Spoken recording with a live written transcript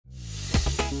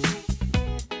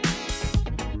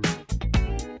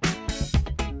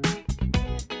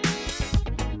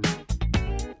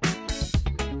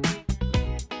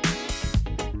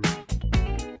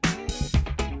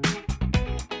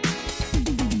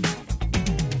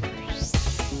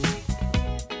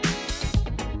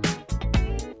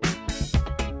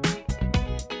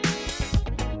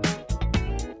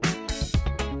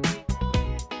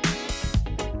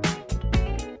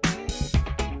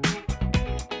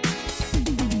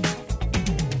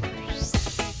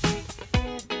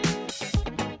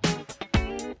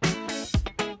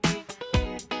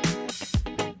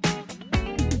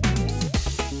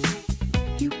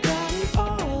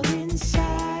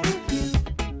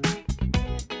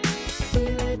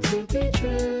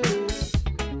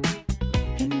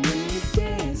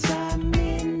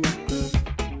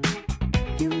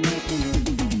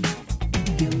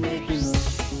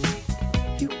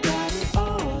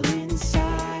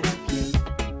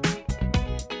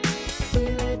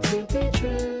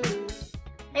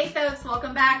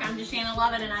back. I'm DaShannon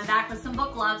Lovin and I'm back with some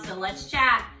book love, so let's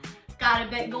chat. Got a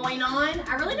bit going on.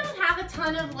 I really don't have a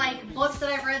ton of like books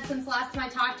that I've read since last time I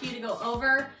talked to you to go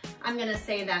over. I'm gonna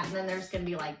say that and then there's gonna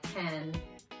be like 10.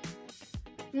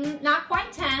 Not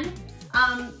quite 10.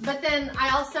 But then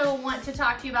I also want to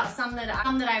talk to you about some that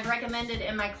I've recommended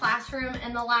in my classroom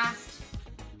in the last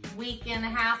week and a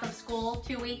half of school,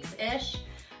 2 weeks-ish.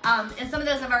 And some of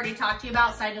those I've already talked to you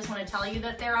about, so I just want to tell you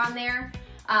that they're on there.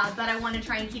 But I want to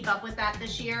try and keep up with that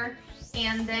this year.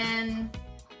 And then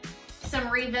some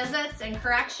revisits and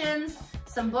corrections,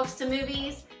 some books to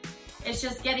movies. It's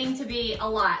just getting to be a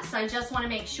lot. So I just want to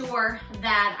make sure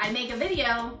that I make a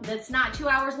video that's not 2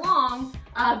 hours long,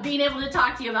 being able to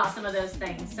talk to you about some of those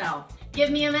things. So give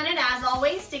me a minute, as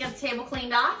always, to get the table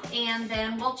cleaned off, and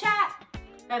then we'll chat.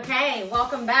 Okay,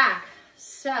 welcome back.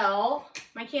 So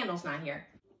my candle's not here.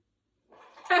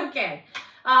 Okay,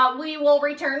 we will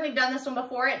return. We've done this one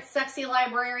before. It's Sexy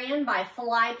Librarian by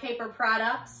Fly Paper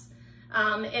Products.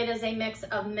 It is a mix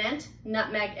of mint,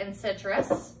 nutmeg, and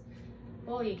citrus.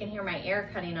 Oh, you can hear my air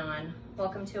cutting on.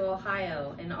 Welcome to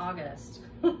Ohio in August.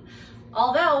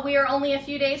 Although we are only a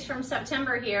few days from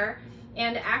September here,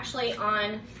 and actually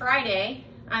on Friday,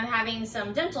 I'm having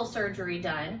some dental surgery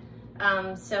done.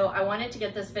 So I wanted to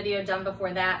get this video done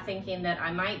before that, thinking that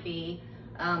I might be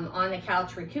on the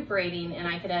couch recuperating and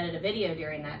I could edit a video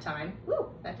during that time.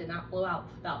 Woo, that did not blow out,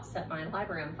 about set my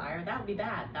library on fire. That would be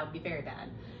bad. That would be very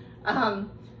bad. I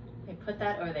put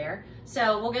that over there.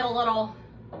 So we'll get a little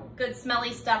good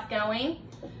smelly stuff going.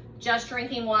 Just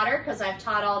drinking water because I've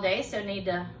taught all day, so need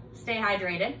to stay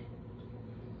hydrated.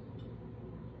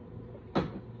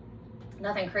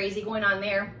 Nothing crazy going on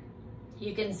there.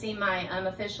 You can see I'm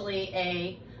officially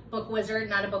a book wizard,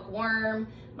 not a bookworm.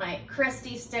 My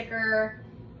Christie sticker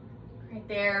right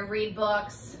there, read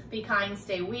books, be kind,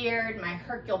 stay weird. My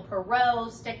Hercule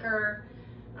Poirot sticker.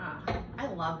 I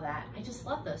love that. I just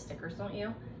love those stickers, don't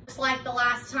you? Looks like the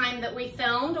last time that we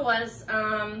filmed was,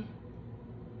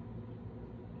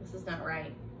 this is not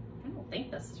right. I don't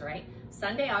think this is right.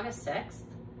 Sunday, August 6th.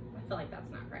 I feel like that's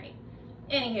not right.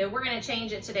 Anywho, we're gonna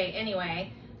change it today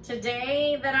anyway.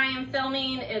 Today that I am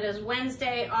filming, it is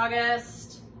Wednesday,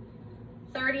 August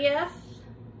 30th.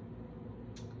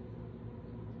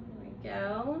 There we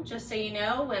go. Just so you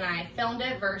know, when I filmed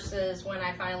it versus when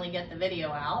I finally get the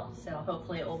video out. So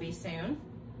hopefully it will be soon.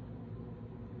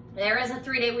 There is a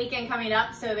 3-day weekend coming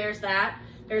up, so there's that.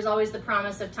 There's always the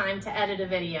promise of time to edit a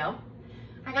video.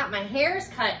 I got my hairs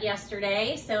cut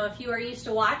yesterday, so if you are used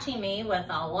to watching me with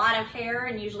a lot of hair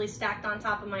and usually stacked on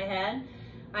top of my head,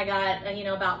 I got, you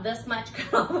know, about this much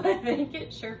cut off. I think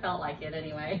it sure felt like it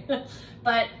anyway.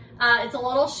 But it's a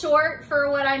little short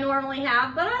for what I normally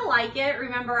have, but I like it.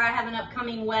 Remember, I have an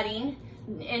upcoming wedding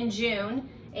in June,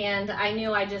 and I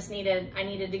knew I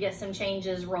needed to get some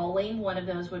changes rolling. One of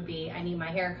those would be I need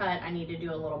my hair cut. I need to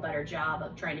do a little better job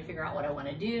of trying to figure out what I want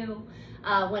to do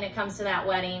when it comes to that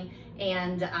wedding,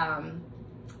 and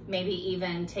maybe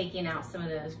even taking out some of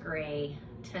those gray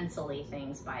tinsel-y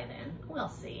things by then. We'll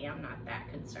see. I'm not that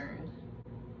concerned.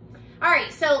 All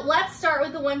right, so let's start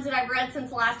with the ones that I've read since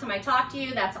the last time I talked to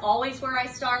you. That's always where I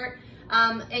start.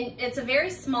 And it's a very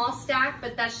small stack,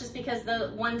 but that's just because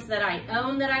the ones that I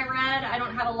own that I read, I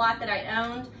don't have a lot that I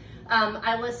owned.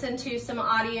 I listened to some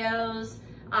audios.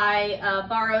 I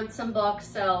borrowed some books,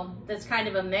 so that's kind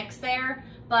of a mix there.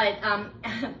 But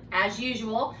as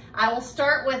usual, I will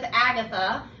start with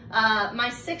Agatha. My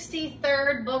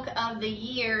 63rd book of the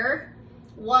year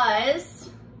was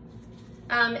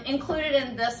included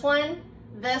in this one.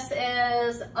 This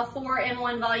is a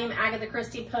 4-in-1 volume Agatha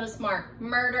Christie Postmark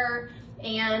Murder,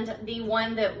 and the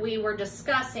one that we were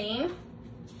discussing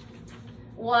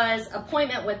was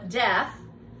Appointment with Death.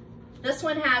 This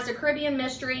one has A Caribbean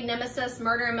Mystery, Nemesis,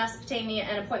 Murder in Mesopotamia,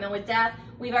 and Appointment with Death.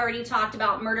 We've already talked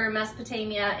about Murder in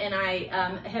Mesopotamia, and I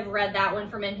have read that one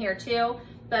from in here too.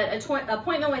 But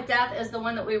Appointment with Death is the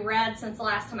one that we read since the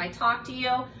last time I talked to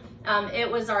you.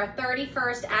 It was our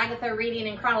 31st Agatha reading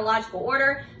in chronological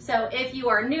order. So if you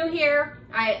are new here,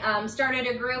 I started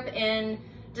a group in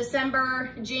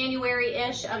December,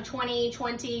 January-ish of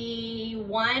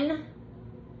 2021.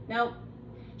 Nope,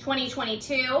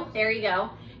 2022. There you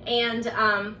go. And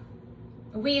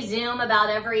we Zoom about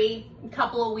every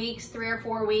couple of weeks, 3 or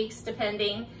 4 weeks,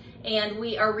 depending. And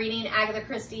we are reading Agatha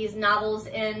Christie's novels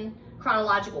in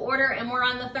chronological order, and we're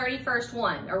on the 31st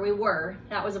one, or we were.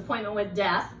 That was Appointment with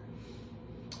Death.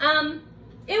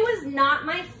 It was not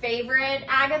my favorite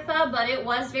Agatha, but it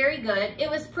was very good. It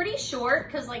was pretty short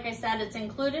because, like I said, it's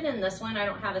included in this one. I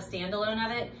don't have a standalone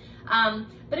of it,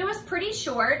 but it was pretty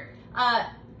short.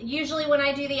 Usually when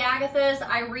I do the Agathas,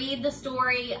 I read the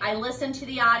story, I listen to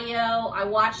the audio, I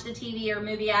watch the TV or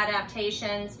movie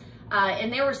adaptations,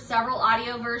 and there were several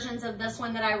audio versions of this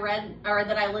one that I read, or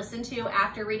that I listened to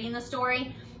after reading the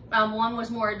story. One was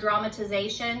more a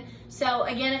dramatization. So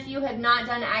again, if you have not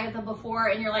done Agatha before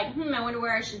and you're like, I wonder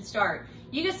where I should start,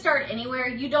 you can start anywhere.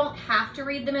 You don't have to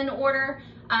read them in order.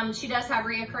 She does have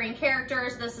reoccurring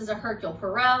characters. This is a Hercule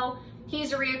Poirot.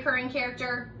 He's a reoccurring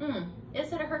character.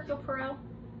 Is it a Hercule Poirot?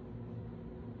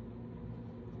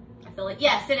 I feel like,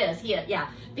 yes, it is. Yeah,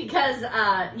 because,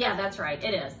 yeah, that's right,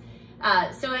 it is.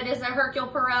 So it is a Hercule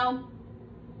Poirot.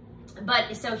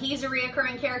 But so he's a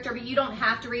reoccurring character, but you don't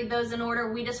have to read those in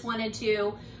order. We just wanted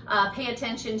to pay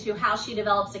attention to how she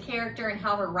develops a character and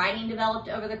how her writing developed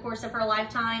over the course of her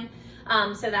lifetime.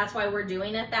 So that's why we're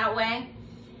doing it that way.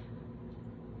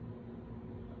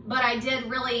 But I did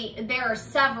really, there are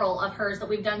several of hers that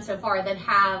we've done so far that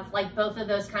have like both of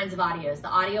those kinds of audios. The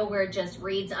audio where it just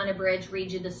reads unabridged,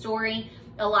 reads you the story.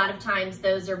 A lot of times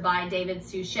those are by David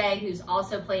Suchet, who's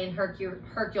also playing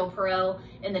Hercule Poirot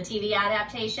in the TV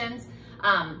adaptations.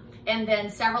 And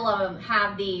then several of them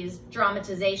have these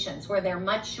dramatizations where they're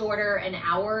much shorter, an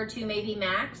hour or two maybe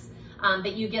max,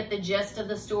 but you get the gist of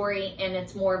the story and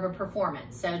it's more of a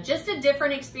performance. So just a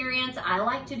different experience. I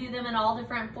like to do them in all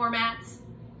different formats.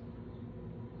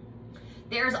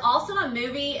 There's also a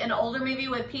movie, an older movie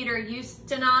with Peter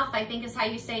Ustinov, I think is how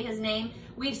you say his name.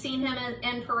 We've seen him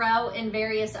in Poirot in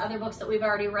various other books that we've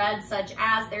already read, such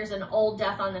as there's an Old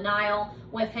Death on the Nile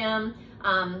with him.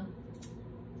 I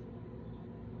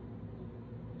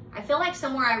feel like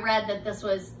somewhere I read that this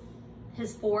was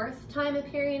his 4th time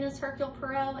appearing as Hercule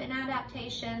Poirot in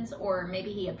adaptations, or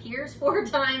maybe he appears 4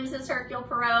 times as Hercule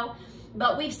Poirot,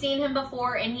 but we've seen him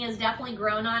before and he has definitely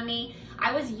grown on me.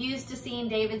 I was used to seeing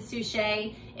David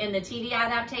Suchet in the TV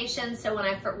adaptation, so when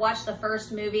I watched the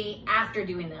first movie after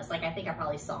doing this, like I think I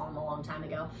probably saw him a long time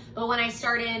ago, but when I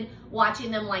started watching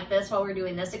them like this while we were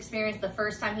doing this experience, the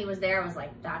first time he was there, I was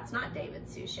like, that's not David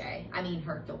Suchet. I mean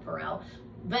Hercule Poirot.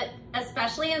 But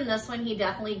especially in this one, he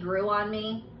definitely grew on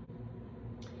me.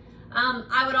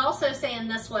 I would also say in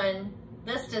this one,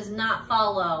 this does not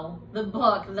follow the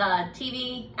book. The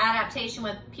TV adaptation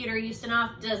with Peter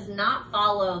Ustinov does not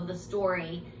follow the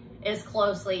story as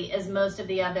closely as most of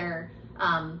the other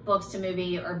books to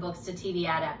movie or books to TV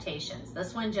adaptations.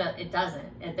 This one, it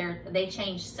doesn't. They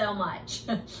change so much.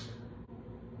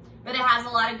 But it has a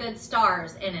lot of good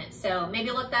stars in it. So maybe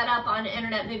look that up on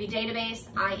Internet Movie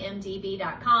Database,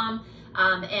 imdb.com,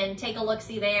 and take a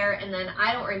look-see there. And then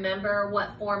I don't remember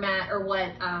what format or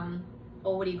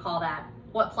what do you call that?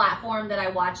 What platform that I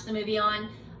watched the movie on.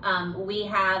 We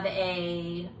have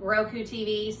a Roku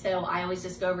TV, so I always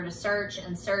just go over to search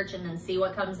and then see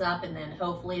what comes up, and then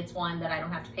hopefully it's one that I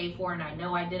don't have to pay for, and I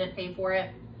know I didn't pay for it.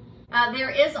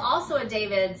 There is also a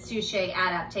David Suchet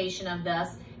adaptation of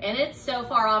this, and it's so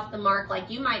far off the mark, like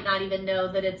you might not even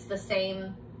know that it's the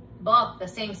same book, the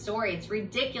same story. It's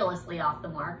ridiculously off the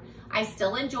mark. I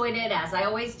still enjoyed it, as I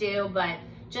always do, but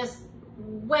just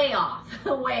way off,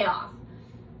 way off.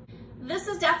 This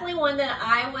is definitely one that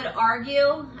I would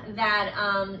argue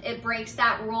that it breaks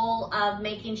that rule of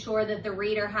making sure that the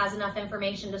reader has enough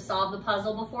information to solve the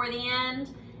puzzle before the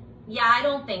end. Yeah, I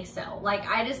don't think so. Like,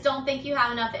 I just don't think you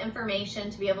have enough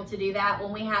information to be able to do that.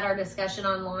 When we had our discussion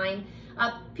online,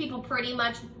 people pretty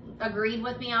much agreed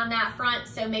with me on that front.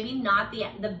 So maybe not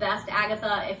the best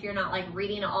Agatha if you're not like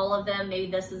reading all of them. Maybe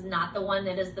this is not the one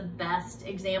that is the best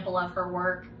example of her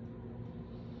work.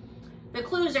 The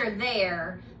clues are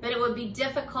there, but it would be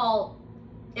difficult.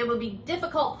 It would be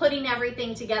difficult putting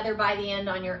everything together by the end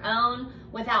on your own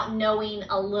without knowing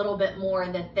a little bit more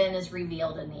that then is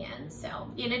revealed in the end.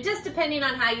 So, you know, just depending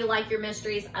on how you like your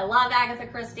mysteries. I love Agatha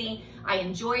Christie. I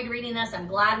enjoyed reading this. I'm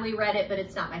glad we read it, but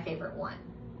it's not my favorite one.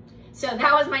 So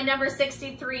that was my number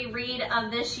 63 read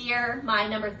of this year, my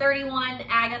number 31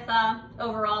 Agatha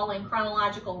overall in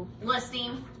chronological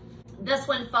listing. This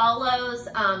one follows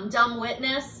Dumb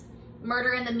Witness,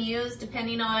 Murder in the Mews,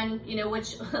 depending on, you know,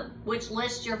 which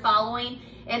list you're following,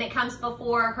 and it comes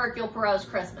before Hercule Poirot's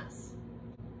Christmas.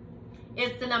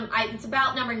 It's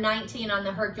about number 19 on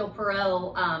the Hercule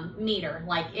Poirot meter,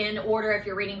 like in order if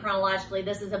you're reading chronologically.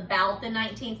 This is about the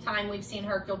 19th time we've seen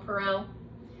Hercule Poirot.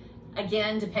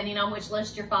 Again, depending on which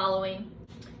list you're following.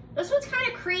 This one's kind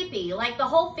of creepy. Like the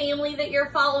whole family that you're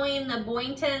following, the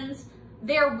Boyntons,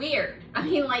 they're weird. I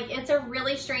mean, like, it's a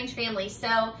really strange family.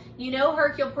 So, you know,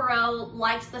 Hercule Poirot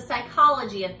likes the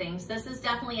psychology of things. This is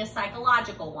definitely a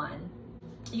psychological one.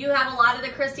 You have a lot of the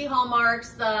Christie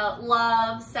hallmarks, the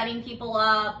love, setting people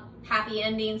up, happy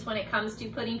endings when it comes to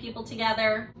putting people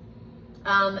together.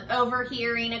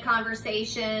 overhearing a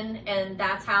conversation, and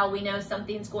that's how we know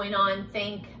something's going on.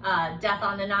 Think Death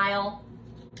on the Nile.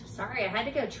 Sorry, I had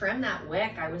to go trim that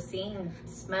wick. I was seeing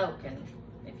smoke, and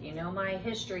if you know my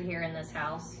history here in this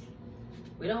house,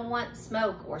 we don't want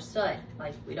smoke or soot.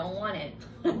 Like, we don't want it.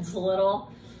 It's a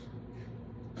little,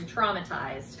 I'm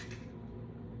traumatized.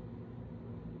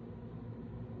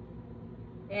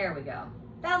 There we go.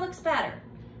 That looks better.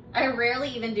 I rarely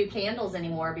even do candles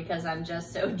anymore because I'm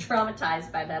just so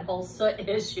traumatized by that whole soot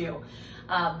issue.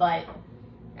 But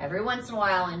every once in a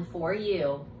while, and for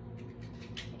you,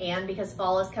 and because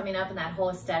fall is coming up and that whole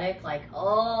aesthetic, like,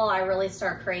 oh, I really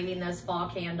start craving those fall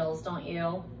candles, don't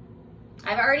you?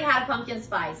 I've already had a pumpkin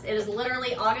spice. It is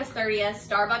literally August 30th.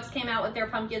 Starbucks came out with their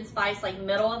pumpkin spice like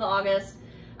middle of August.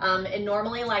 And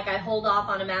normally, like, I hold off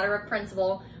on a matter of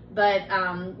principle, but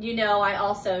you know, I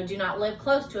also do not live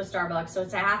close to a Starbucks, so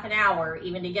it's a half an hour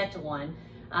even to get to one.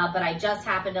 But I just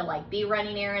happened to like be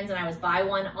running errands, and I was by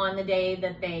one on the day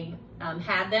that they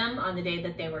had them, on the day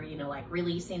that they were, you know, like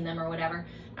releasing them or whatever.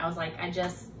 I was like,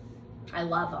 I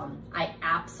love them. I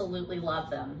absolutely love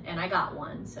them. And I got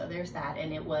one, so there's that.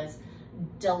 And it was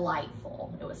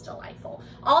delightful. It was delightful.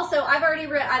 Also, I've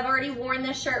already worn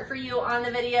this shirt for you on the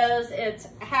videos. It's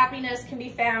happiness can be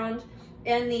found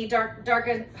in the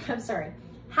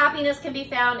happiness can be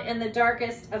found in the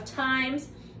darkest of times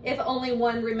if only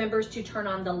one remembers to turn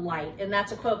on the light. And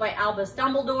that's a quote by Albus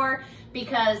Dumbledore,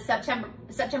 because September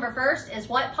 1st is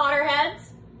what,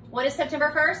 Potterheads? What is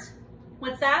September 1st?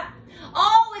 What's that?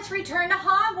 Oh, it's Return to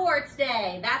Hogwarts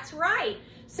Day. That's right.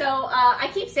 So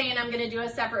I keep saying I'm going to do a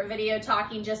separate video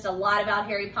talking just a lot about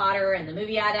Harry Potter and the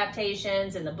movie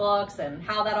adaptations and the books and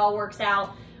how that all works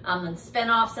out, and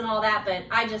spinoffs and all that, but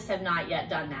I just have not yet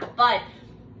done that. But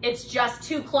it's just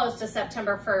too close to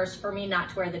September 1st for me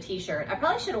not to wear the t-shirt. I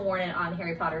probably should have worn it on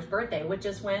Harry Potter's birthday, which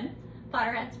is when?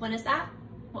 Potterheads, when is that?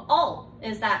 Well, oh,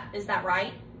 is that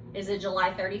right? Is it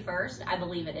July 31st? I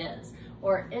believe it is.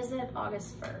 Or is it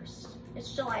August 1st?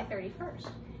 It's July 31st.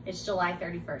 It's July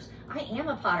 31st. I am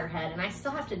a Potterhead, and I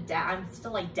still have to I'm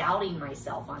still like doubting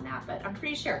myself on that, but I'm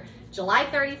pretty sure. July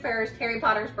 31st, Harry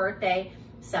Potter's birthday.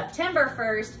 September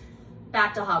 1st,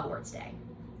 back to Hogwarts Day.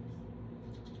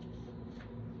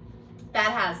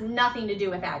 That has nothing to do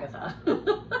with Agatha.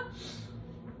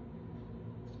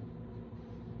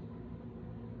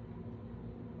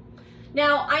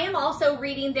 Now, I am also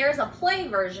reading, there's a play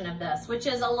version of this, which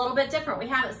is a little bit different. We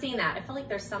haven't seen that. I feel like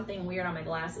there's something weird on my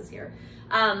glasses here.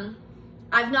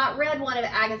 I've not read one of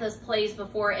Agatha's plays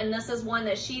before, and this is one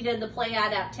that she did the play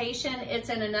adaptation. It's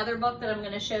in another book that I'm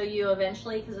going to show you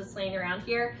eventually because it's laying around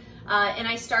here. And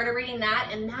I started reading that,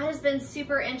 and that has been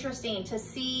super interesting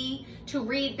to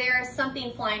read. There is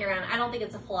something flying around. I don't think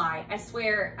it's a fly. I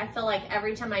swear, I feel like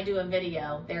every time I do a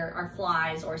video, there are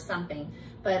flies or something.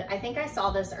 But I think I saw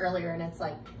this earlier, and it's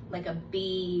like a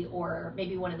bee or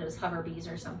maybe one of those hover bees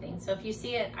or something. So if you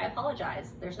see it, I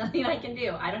apologize. There's nothing I can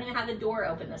do. I don't even have the door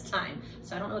open this time,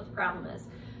 so I don't know what the problem is.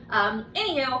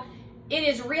 Anyhow, it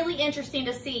is really interesting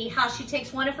to see how she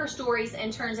takes one of her stories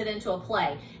and turns it into a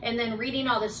play. And then reading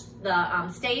all this, the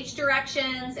stage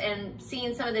directions and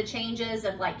seeing some of the changes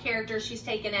of like characters she's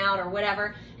taken out or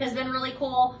whatever has been really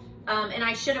cool. And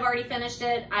I should have already finished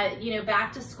it. You know,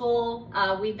 back to school,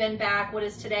 we've been back, what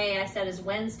is today? I said is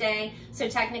Wednesday. So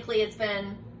technically it's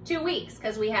been 2 weeks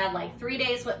because we had like 3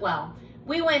 days, well,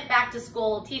 we went back to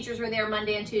school. Teachers were there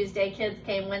Monday and Tuesday. Kids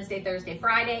came Wednesday, Thursday,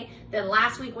 Friday. Then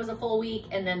last week was a full week.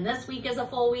 And then this week is a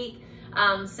full week.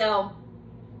 So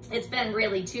it's been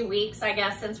really 2 weeks, I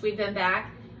guess, since we've been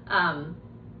back.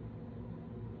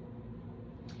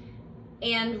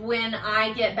 And when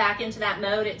I get back into that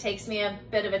mode, it takes me a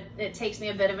bit of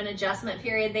an adjustment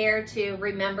period there to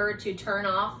remember to turn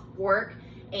off work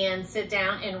and sit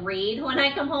down and read when I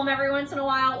come home every once in a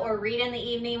while, or read in the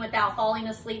evening without falling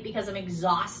asleep because I'm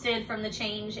exhausted from the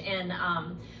change in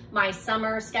my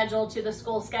summer schedule to the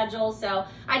school schedule. So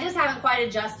I just haven't quite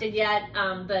adjusted yet,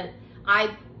 but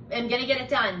I am gonna get it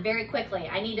done very quickly.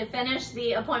 I need to finish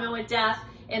The Appointment with Death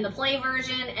in the play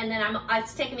version, and then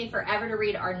it's taken me forever to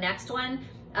read our next one.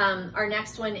 Our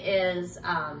next one is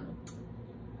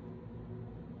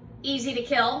Easy to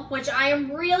Kill, which I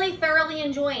am really thoroughly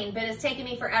enjoying, but it's taken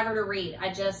me forever to read.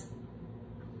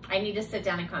 I need to sit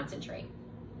down and concentrate.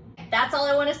 That's all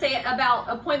I want to say about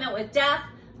Appointment with Death,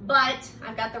 but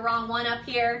I've got the wrong one up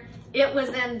here. It was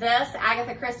in this,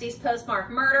 Agatha Christie's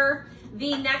Postmark Murder.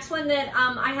 The next one that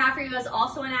I have for you is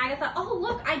also in Agatha. Oh,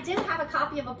 look, I did have a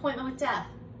copy of Appointment with Death.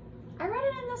 I read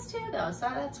it in this too, though, so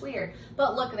that's weird.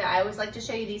 But look at that. I always like to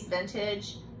show you these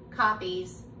vintage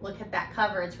copies. Look at that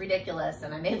cover. It's ridiculous,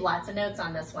 and I made lots of notes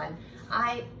on this one.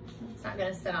 It's not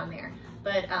going to sit on there.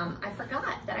 but I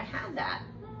forgot that I had that.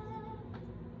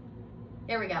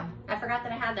 There we go. I forgot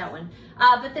that I had that one.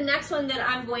 But the next one that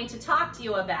I'm going to talk to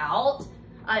you about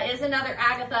is another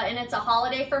Agatha, and it's a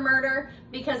holiday for murder,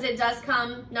 because it does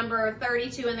come number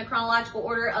 32 in the chronological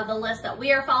order of the list that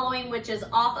we are following, which is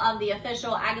off of the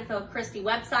official Agatha Christie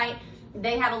website.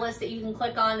 They have a list that you can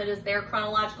click on that is their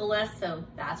chronological list, so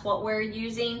that's what we're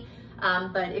using.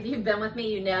 But if you've been with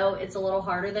me, you know it's a little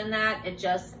harder than that. It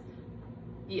just,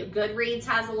 Goodreads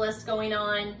has a list going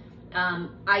on.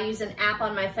 I use an app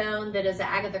on my phone that is an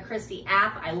Agatha Christie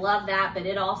app. I love that, but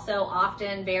it also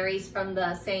often varies from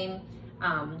the same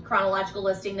chronological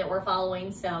listing that we're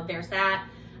following, so there's that.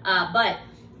 But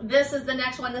this is the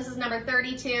next one. This is number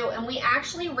 32, and we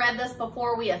actually read this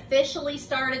before we officially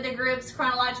started the group's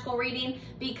chronological reading,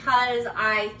 because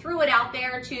I threw it out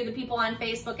there to the people on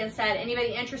Facebook and said,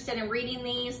 anybody interested in reading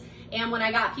these? And when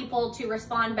I got people to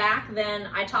respond back, then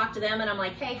I talked to them and I'm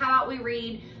like, hey, how about we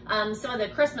read some of the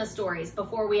Christmas stories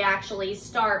before we actually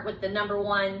start with the number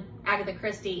 1 Agatha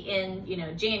Christie in,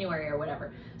 January or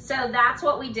whatever. So that's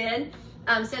what we did.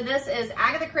 So this is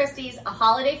Agatha Christie's A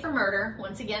Holiday for Murder.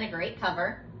 Once again, a great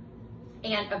cover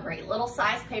and a great little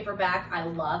size paperback. I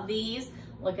love these.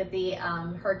 Look at the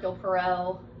Hercule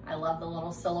Poirot. I love the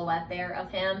little silhouette there of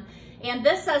him. And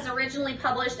this says originally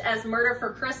published as Murder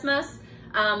for Christmas.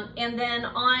 And then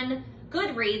on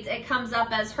Goodreads, it comes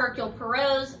up as Hercule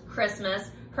Poirot's Christmas,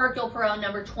 Hercule Poirot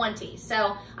number 20.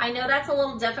 So I know that's a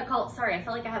little difficult. Sorry, I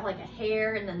feel like I have like a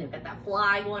hair, and then they've got that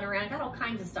fly going around. I got all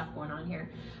kinds of stuff going on here.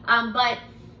 But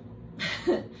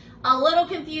a little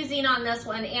confusing on this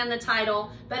one and the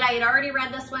title, but I had already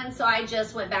read this one, so I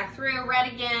just went back through,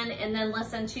 read again, and then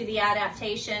listened to the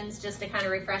adaptations just to kind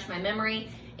of refresh my memory,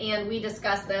 and we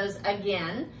discussed those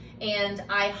again. And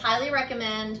I highly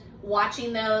recommend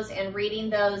watching those and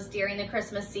reading those during the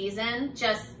Christmas season.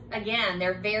 Just, again,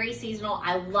 they're very seasonal.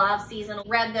 I love seasonal.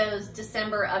 Read those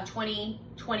December of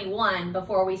 2021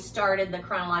 before we started the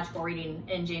chronological reading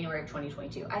in January of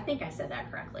 2022. I think I said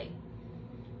that correctly.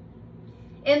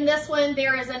 In this one,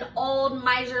 there is an old,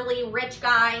 miserly, rich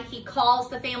guy. He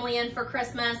calls the family in for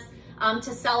Christmas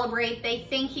to celebrate. They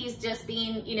think he's just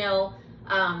being,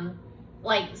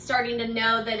 like starting to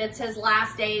know that it's his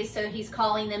last days, so he's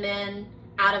calling them in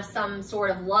out of some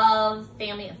sort of love,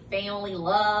 family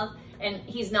love, and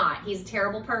he's not. He's a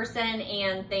terrible person,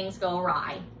 and things go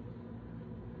awry.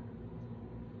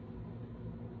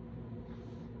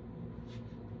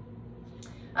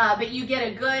 But you get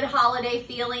a good holiday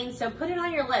feeling, so put it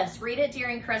on your list. Read it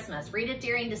during Christmas. Read it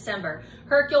during December.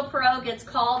 Hercule Poirot gets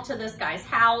called to this guy's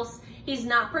house. He's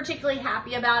not particularly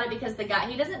happy about it because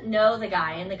he doesn't know the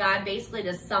guy, and the guy basically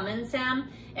just summons him,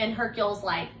 and Hercule's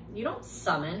like, you don't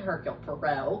summon Hercule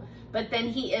Poirot. But then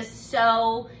he is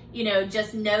so,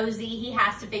 just nosy. He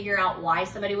has to figure out why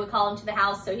somebody would call him to the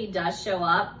house, so he does show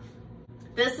up.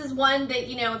 This is one that,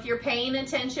 if you're paying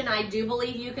attention, I do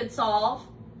believe you could solve.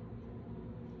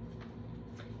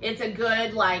 It's a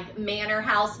good, like, manor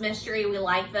house mystery. We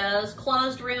like those.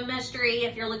 Closed room mystery.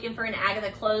 If you're looking for an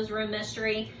Agatha closed room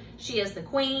mystery, she is the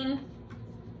queen.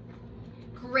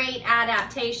 Great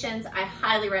adaptations. I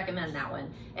highly recommend that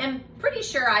one. And pretty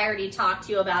sure I already talked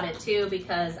to you about it too,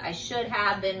 because I should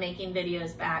have been making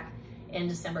videos back in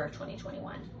December of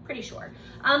 2021. Pretty sure.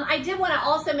 I did want to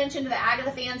also mention to the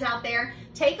Agatha fans out there,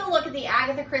 take a look at the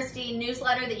Agatha Christie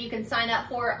newsletter that you can sign up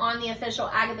for on the official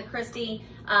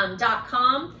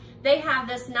AgathaChristie.com. They have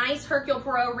this nice Hercule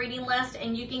Poirot reading list,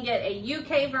 and you can get a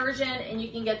UK version and you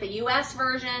can get the US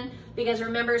version, because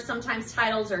remember, sometimes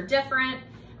titles are different.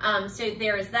 So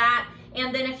there is that.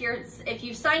 And then if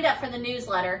you've signed up for the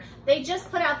newsletter, they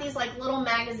just put out these like little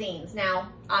magazines. Now,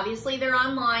 obviously they're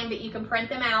online, but you can print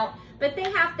them out. But they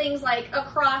have things like a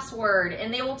crossword,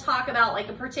 and they will talk about like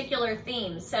a particular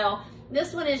theme. So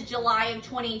this one is July of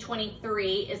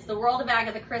 2023. It's the world of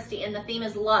Agatha Christie, and the theme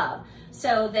is love.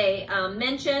 So they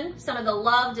mention some of the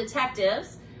love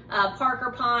detectives,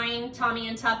 Parker Pine, Tommy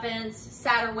and Tuppence,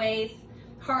 Satterwaith,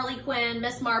 Harley Quinn,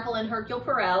 Miss Marple, and Hercule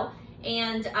Poirot,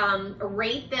 and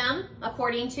rate them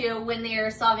according to when they're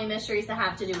solving mysteries that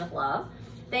have to do with love.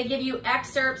 They give you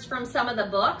excerpts from some of the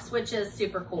books, which is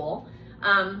super cool.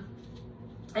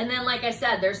 And then, like I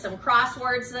said, there's some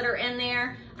crosswords that are in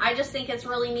there. I just think it's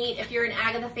really neat. If you're an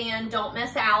Agatha fan, don't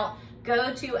miss out.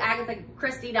 Go to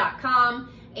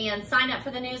AgathaChristie.com and sign up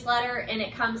for the newsletter, and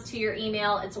it comes to your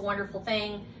email. It's a wonderful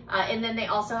thing. And then they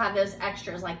also have those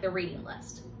extras like the reading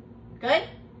list. Good?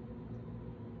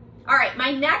 All right,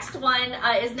 my next one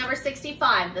is number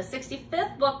 65, the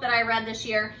 65th book that I read this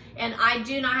year, and I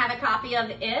do not have a copy of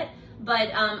it, but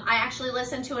I actually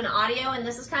listened to an audio, and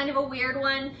this is kind of a weird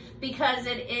one because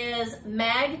it is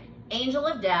Meg, Angel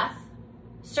of Death,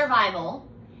 Survival,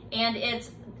 and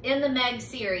it's in the Meg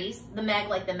series, the Meg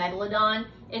like the Megalodon.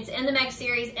 It's in the Meg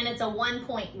series and it's a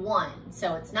 1.1.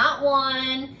 So it's not 1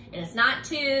 and it's not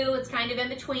 2, it's kind of in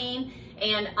between.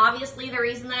 And obviously the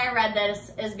reason that I read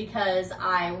this is because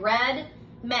I read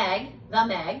Meg, the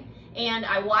Meg, and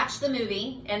I watched the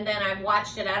movie, and then I've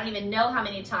watched it, I don't even know how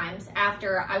many times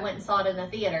after I went and saw it in the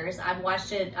theaters. I've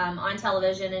watched it on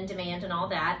television and demand and all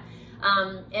that.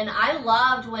 And I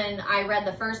loved when I read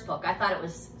the first book. I thought it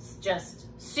was just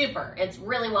super. It's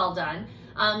really well done.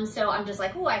 So I'm just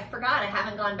like, oh, I forgot I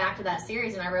haven't gone back to that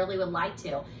series and I really would like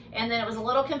to. And then it was a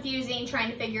little confusing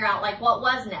trying to figure out like what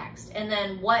was next and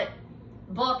then what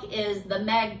book is the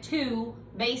Meg 2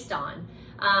 based on.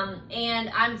 And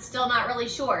I'm still not really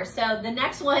sure. So the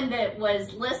next one that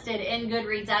was listed in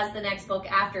Goodreads as the next book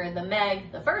after the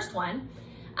Meg, the first one,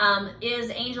 is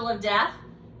Angel of Death,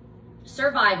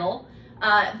 Survival.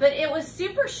 But it was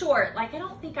super short. Like, I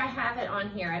don't think I have it on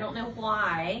here. I don't know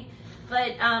why,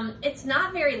 but it's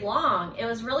not very long. It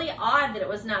was really odd that it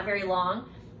was not very long,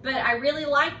 but I really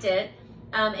liked it.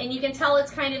 And you can tell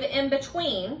it's kind of in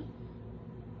between.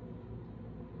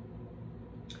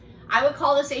 I would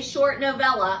call this a short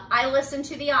novella. I listened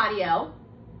to the audio.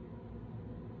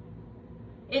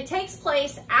 It takes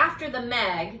place after the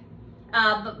Meg,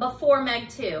 but before Meg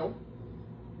 2.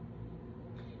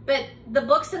 But the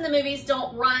books and the movies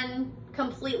don't run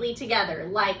completely together.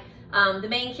 Like the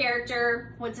main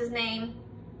character, what's his name?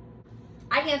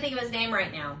 I can't think of his name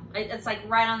right now. It's like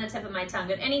right on the tip of my tongue.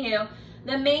 But anywho,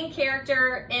 the main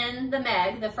character in the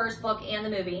Meg, the first book and the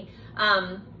movie,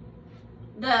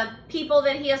 the people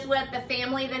that he is with, the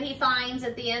family that he finds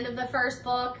at the end of the first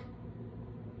book,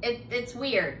 it's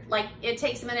weird. Like, it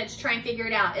takes a minute to try and figure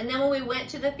it out. And then when we went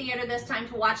to the theater this time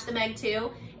to watch the Meg 2,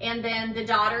 and then the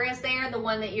daughter is there, the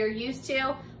one that you're used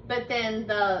to, but then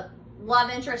the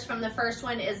love interest from the first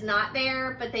one is not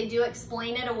there, but they do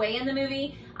explain it away in the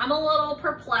movie. I'm a little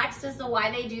perplexed as to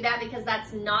why they do that, because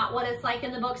that's not what it's like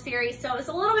in the book series. So it's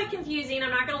a little bit confusing,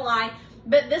 I'm not gonna lie,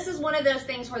 but this is one of those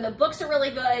things where the books are really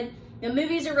good, the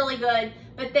movies are really good,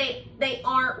 but they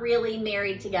aren't really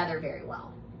married together very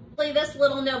well. This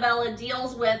little novella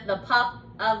deals with the pup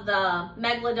of the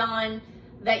Megalodon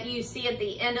that you see at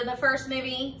the end of the first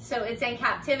movie. So it's in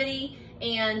captivity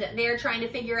and they're trying to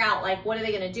figure out, like, what are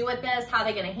they gonna do with this? How are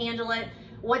they gonna handle it?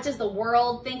 What does the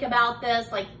world think about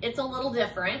this? Like, it's a little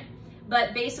different,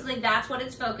 but basically that's what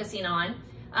it's focusing on.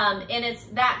 And it's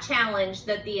that challenge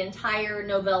that the entire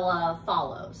novella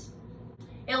follows.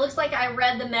 It looks like I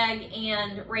read the Meg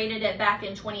and rated it back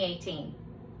in 2018.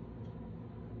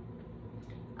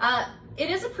 It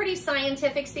is a pretty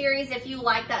scientific series. If you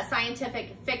like that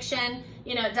scientific fiction,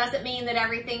 you know, it doesn't mean that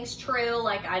everything's true.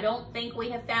 Like, I don't think we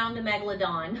have found a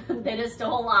megalodon that is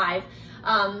still alive,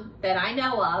 that I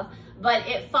know of, but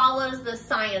it follows the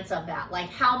science of that. Like,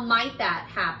 how might that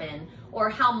happen? Or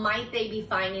how might they be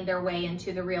finding their way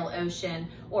into the real ocean?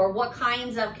 Or what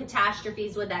kinds of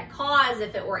catastrophes would that cause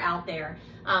if it were out there?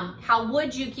 How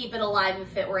would you keep it alive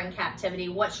if it were in captivity?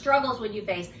 What struggles would you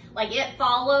face? Like, it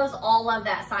follows all of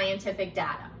that scientific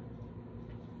data.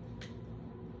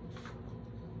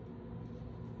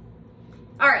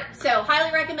 All right, so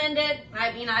highly recommend it.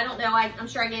 I don't know, I'm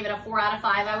sure I gave it a 4 out of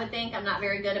 5, I would think. I'm not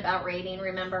very good about rating,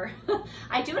 remember.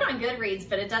 I do it on Goodreads,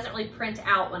 but it doesn't really print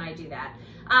out when I do that.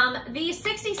 The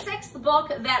 66th book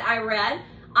that I read,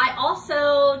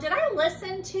 did I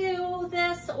listen to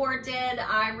this or did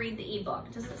I read the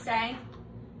ebook? Does it say?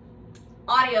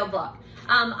 Audiobook.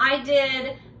 I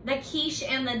did The Quiche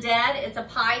and the Dead. It's a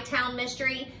Pie Town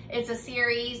mystery. It's a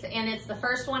series and it's the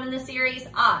first one in the series.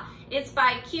 It's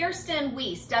by Kirsten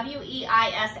Weiss,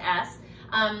 W-E-I-S-S.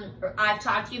 I've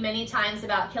talked to you many times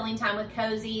about Killing Time with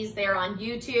Cozies. They're on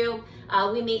YouTube.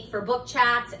 We meet for book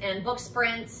chats and book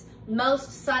sprints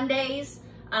most Sundays.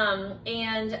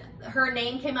 And her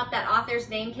name came up, that author's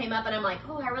name came up, and I'm like,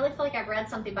 oh, I really feel like I've read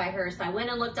something by her. So I went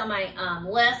and looked on my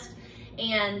list,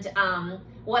 and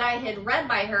what I had read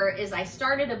by her is I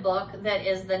started a book that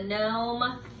is The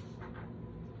Gnome.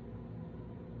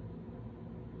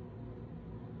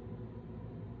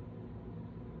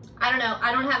 I don't know,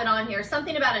 I don't have it on here.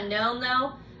 Something about a gnome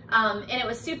though, and it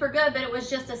was super good, but it was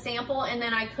just a sample, and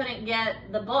then I couldn't get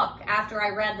the book after I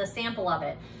read the sample of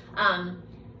it.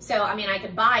 So, I mean, I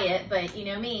could buy it, but you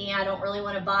know me, I don't really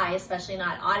want to buy, especially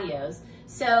not audios.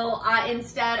 So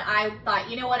instead I thought,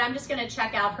 you know what, I'm just going to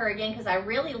check out her again because I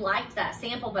really liked that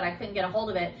sample, but I couldn't get a hold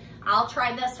of it. I'll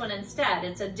try this one instead.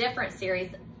 It's a different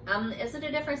series. Is it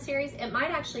a different series? It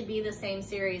might actually be the same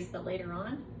series, but later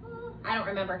on. I don't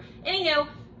remember. Anywho,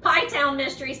 Pie Town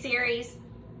Mystery Series.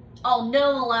 Oh,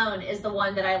 Gnome Alone is the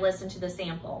one that I listened to the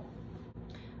sample.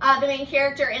 The main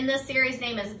character in this series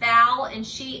name is Val, and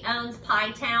she owns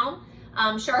Pie Town.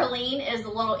 Charlene is the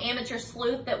little amateur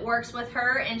sleuth that works with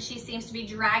her, and she seems to be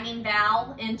dragging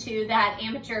Val into that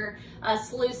amateur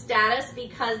sleuth status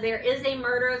because there is a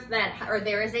murder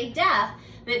there is a death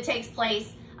that takes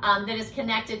place that is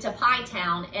connected to Pie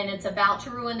Town, and it's about to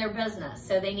ruin their business.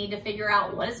 So they need to figure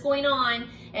out what is going on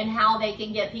and how they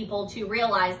can get people to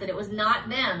realize that it was not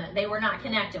them. They were not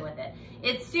connected with it.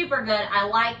 It's super good. I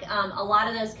like a lot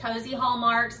of those cozy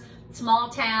hallmarks, small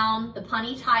town, the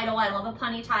punny title. I love a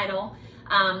punny title.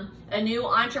 A new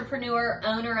entrepreneur,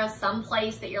 owner of some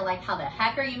place that you're like, how the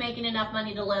heck are you making enough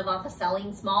money to live off of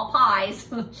selling small pies?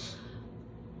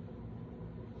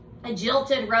 A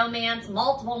jilted romance,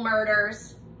 multiple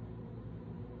murders.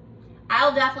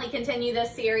 I'll definitely continue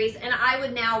this series, and I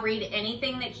would now read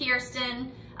anything that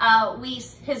Kirsten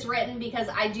Weiss has written because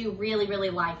I do really, really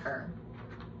like her.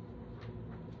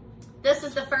 This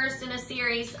is the first in a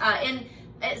series, and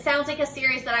it sounds like a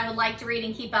series that I would like to read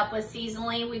and keep up with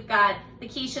seasonally. We've got The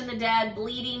Quiche and the Dead,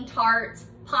 Bleeding Tarts,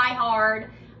 Pie Hard,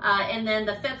 and then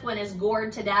the fifth one is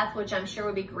Gored to Death, which I'm sure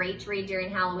would be great to read during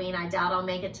Halloween. I doubt I'll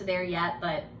make it to there yet,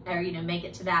 but, or, you know, make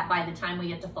it to that by the time we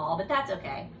get to fall, but that's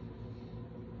okay.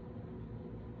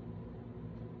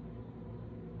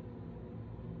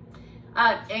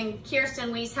 And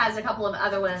Kirsten Weiss has a couple of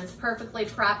other ones. Perfectly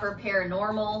Proper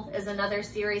Paranormal is another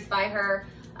series by her.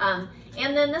 And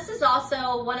then this is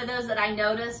also one of those that I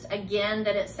noticed, again,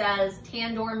 that it says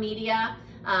Tandor Media,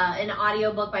 an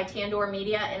audiobook by Tandor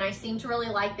Media, and I seem to really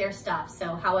like their stuff.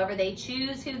 So however they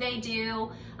choose who they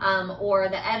do, or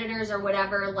the editors or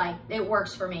whatever, like, it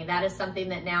works for me. That is something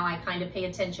that now I kind of pay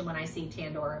attention when I see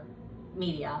Tandor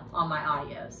Media on my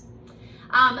audios.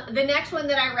 The next one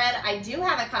that I read, I do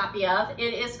have a copy of.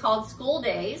 It is called School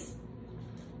Days.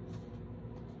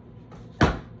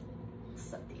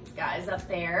 Set these guys up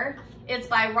there. It's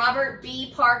by Robert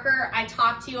B. Parker. I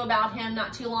talked to you about him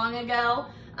not too long ago.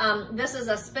 This is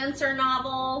a Spencer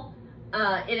novel.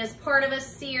 It is part of a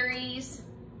series.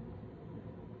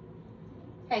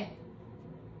 Hey.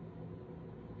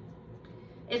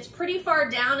 It's pretty far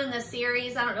down in the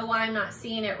series. I don't know why I'm not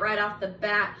seeing it right off the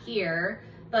bat here.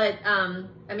 But,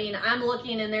 I mean, I'm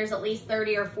looking and there's at least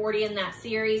 30 or 40 in that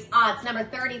series. It's number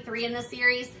 33 in the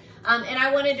series. And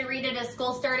I wanted to read it as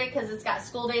school started because it's got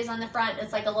School Days on the front.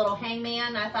 It's like a little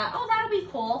hangman. I thought, oh, that'll be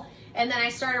cool. And then I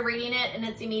started reading it, and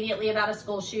it's immediately about a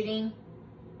school shooting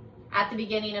at the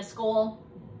beginning of school.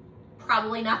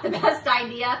 Probably not the best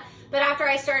idea. But after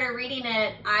I started reading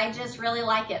it, I just really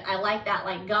like it. I like that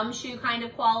like gumshoe kind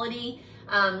of quality,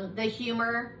 the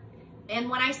humor. And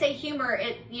when I say humor,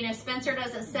 you know, Spencer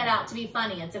doesn't set out to be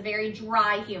funny. It's a very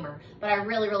dry humor, but I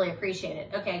really, really appreciate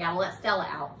it. Okay, I gotta let Stella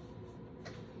out.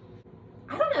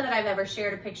 I don't know that I've ever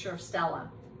shared a picture of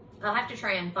Stella. I'll have to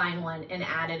try and find one and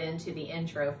add it into the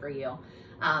intro for you.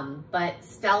 But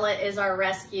Stella is our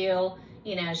rescue.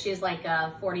 You know, she's like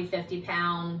a 40, 50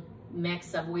 pound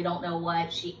mix of we don't know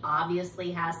what. She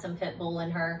obviously has some pit bull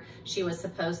in her. She was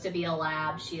supposed to be a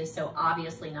lab. She is so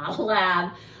obviously not a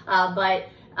lab, but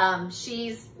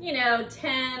she's, you know,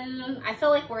 10, I feel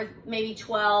like we're maybe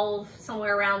 12,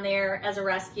 somewhere around there as a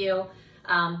rescue.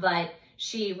 But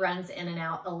she runs in and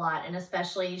out a lot, and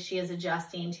especially she is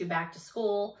adjusting to back to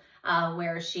school,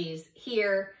 where she's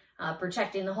here,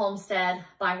 protecting the homestead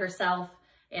by herself.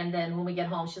 And then when we get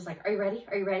home, she's like, are you ready?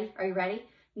 Are you ready? Are you ready?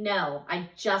 No, I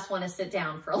just want to sit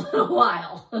down for a little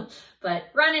while, but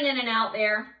running in and out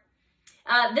there.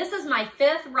 This is my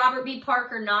 5th Robert B.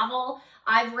 Parker novel.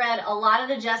 I've read a lot of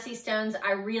the Jessie Stones.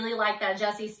 I really like that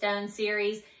Jessie Stone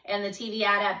series and the TV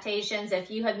adaptations. If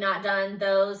you have not done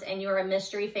those and you're a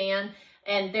mystery fan,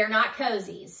 and they're not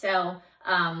cozies, so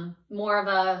more of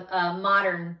a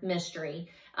modern mystery.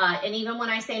 And even when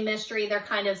I say mystery, they're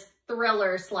kind of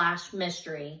thriller /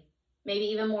 mystery. Maybe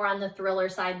even more on the thriller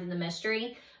side than the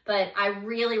mystery. But I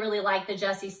really, really like the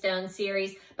Jessie Stone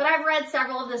series. But I've read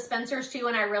several of the Spencers too,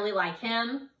 and I really like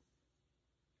him.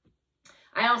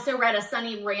 I also read a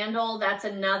Sonny Randall. That's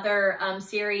another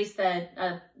series,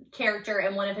 that character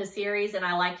in one of his series, and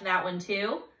I liked that one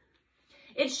too.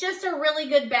 It's just a really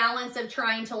good balance of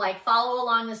trying to like follow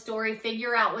along the story,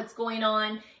 figure out what's going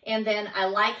on, and then I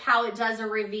like how it does a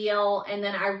reveal, and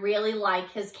then I really like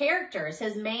his characters,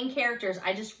 his main characters.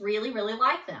 I just really, really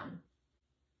like them.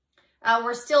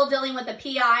 We're still dealing with the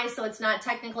PI, so it's not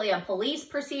technically a police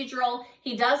procedural.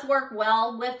 He does work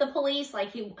well with the police.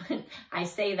 Like I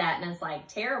say that and it's like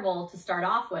terrible to start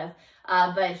off with,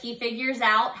 but he figures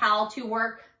out how to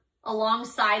work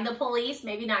alongside the police.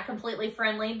 Maybe not completely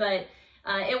friendly, but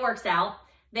it works out.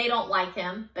 They don't like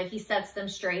him, but he sets them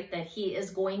straight that he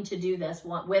is going to do this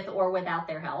with or without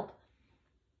their help.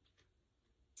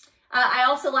 I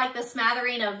also like the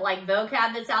smattering of like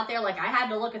vocab that's out there. Like I had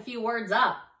to look a few words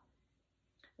up.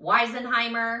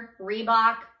 Weisenheimer,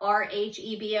 Reebok,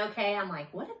 R-H-E-B-O-K. I'm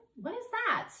like, what is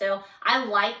that? So I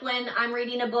like when I'm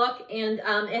reading a book and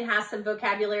it has some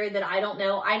vocabulary that I don't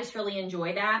know. I just really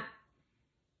enjoy that.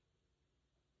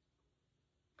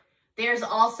 There's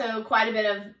also quite a bit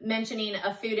of mentioning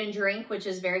of food and drink, which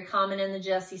is very common in the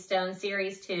Jessie Stone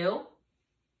series too.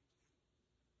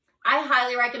 I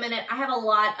highly recommend it. I have a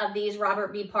lot of these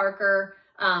Robert B. Parker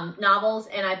novels,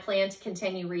 and I plan to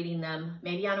continue reading them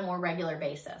maybe on a more regular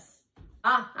basis.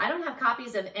 I don't have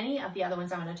copies of any of the other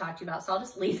ones I'm going to talk to you about, so I'll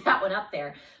just leave that one up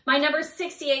there. My number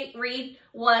 68 read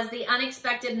was The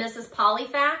Unexpected Mrs.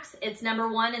 Pollifax. It's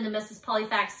 #1 in the Mrs.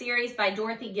 Pollifax series by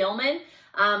Dorothy Gilman.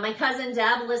 My cousin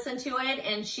Deb listened to it,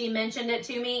 and she mentioned it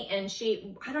to me, and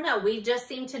I don't know, we just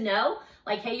seemed to know,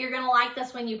 like, hey, you're going to like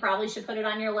this one. You probably should put it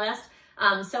on your list.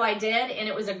 So I did, and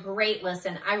it was a great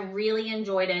listen. I really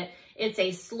enjoyed it. It's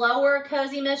a slower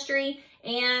cozy mystery.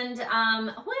 And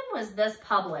when was this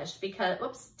published? Because,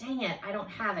 oops, dang it, I don't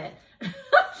have it.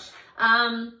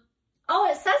 Oh,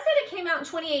 it says that it came out in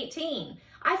 2018.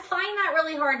 I find that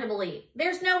really hard to believe.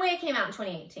 There's no way it came out in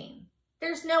 2018.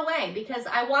 There's no way, because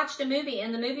I watched a movie,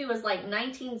 and the movie was like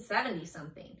 1970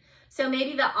 something. So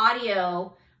maybe the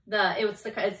audio,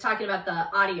 it's talking about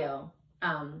the audio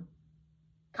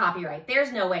copyright.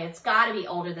 There's no way. It's got to be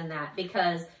older than that,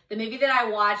 because the movie that I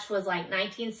watched was like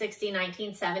 1960,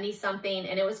 1970 something,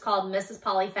 and it was called Mrs.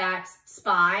 Pollifax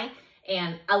Spy,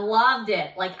 and I loved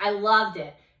it. Like, I loved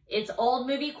it. It's old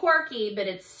movie quirky, but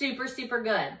it's super, super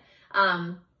good.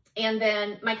 And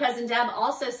then my cousin Deb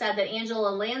also said that Angela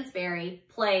Lansbury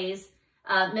plays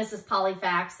Mrs.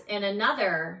 Pollifax in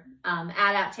another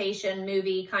adaptation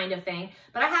movie kind of thing,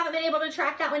 but I haven't been able to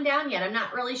track that one down yet. I'm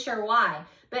not really sure why.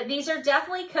 But these are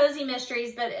definitely cozy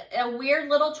mysteries, but a weird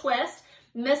little twist.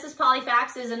 Mrs.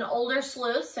 Pollifax is an older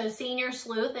sleuth, so senior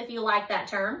sleuth, if you like that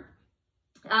term.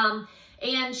 And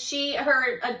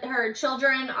her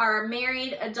children are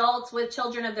married adults with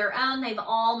children of their own. They've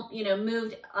all,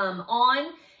 moved on,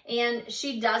 and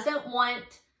she doesn't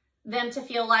want them to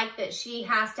feel like that she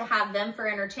has to have them for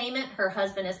entertainment. Her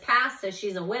husband has passed, so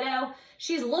she's a widow.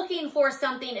 She's looking for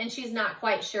something, and she's not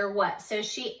quite sure what. So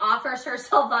she offers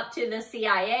herself up to the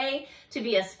CIA to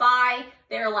be a spy.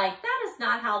 They're like, that is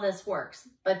not how this works.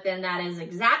 But then that is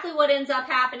exactly what ends up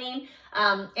happening.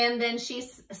 And then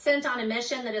she's sent on a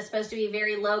mission that is supposed to be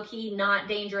very low-key, not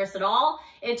dangerous at all.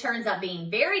 It turns out being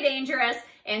very dangerous,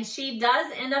 and she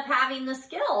does end up having the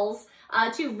skills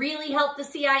to really help the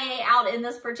CIA out in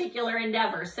this particular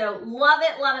endeavor. So love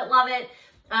it, love it, love it.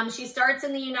 She starts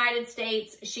in the United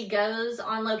States. She goes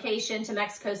on location to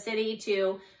Mexico City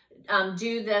to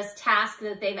do this task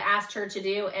that they've asked her to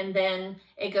do, and then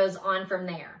it goes on from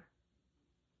there.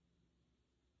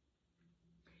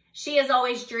 She has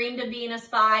always dreamed of being a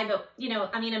spy, but,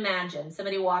 imagine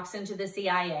somebody walks into the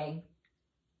CIA,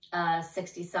 a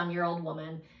 60-some-year-old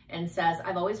woman, and says,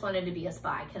 I've always wanted to be a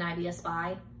spy. Can I be a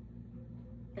spy?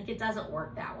 Like, it doesn't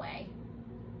work that way,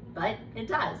 but it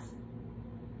does.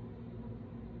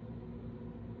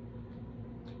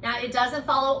 Now, it doesn't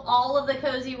follow all of the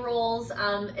cozy rules.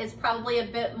 It's probably a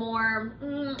bit more,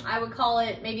 I would call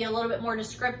it maybe a little bit more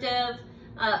descriptive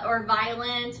or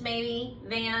violent maybe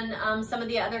than some of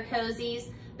the other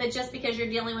cozies. But just because you're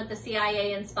dealing with the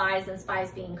CIA and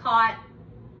spies being caught,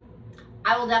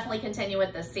 I will definitely continue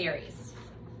with this series.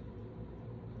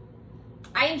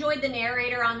 I enjoyed the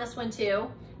narrator on this one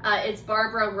too. It's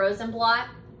Barbara Rosenblatt.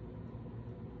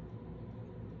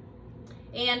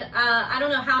 And I don't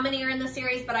know how many are in the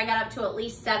series, but I got up to at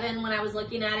least 7 when I was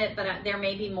looking at it, but there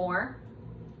may be more.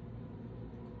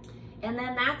 And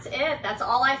then that's it. That's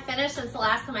all I finished since the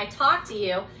last time I talked to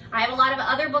you. I have a lot of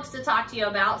other books to talk to you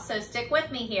about, so stick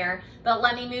with me here. But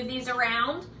let me move these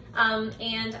around.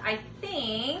 And I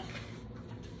think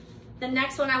the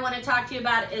next one I want to talk to you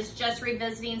about is just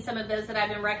revisiting some of those that I've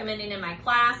been recommending in my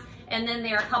class. And then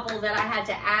there are a couple that I had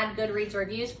to add Goodreads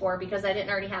reviews for because I didn't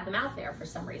already have them out there for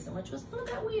some reason, which was a little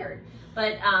bit weird.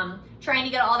 But trying to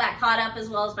get all that caught up as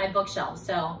well as my bookshelf.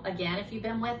 So again, if you've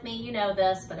been with me, you know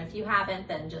this, but if you haven't,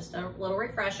 then just a little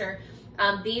refresher.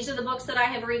 These are the books that I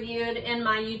have reviewed in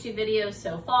my YouTube videos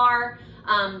so far.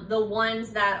 The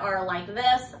ones that are like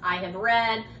this, I have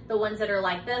read. The ones that are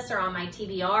like this are on my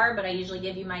TBR, but I usually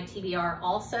give you my TBR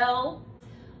also.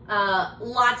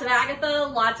 Lots of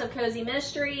Agatha, lots of cozy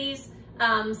mysteries,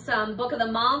 some book of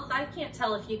the month. I can't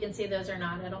tell if you can see those or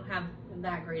not. I don't have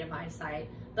that great of eyesight,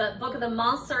 but book of the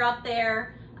months are up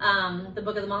there. The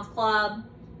book of the month club,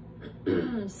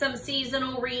 some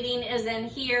seasonal reading is in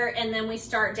here. And then we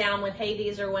start down with, hey,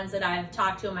 these are ones that I've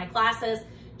talked to in my classes.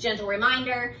 gentle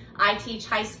reminder, I teach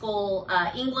high school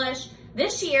English.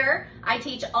 This year, I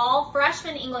teach all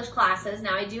freshman English classes.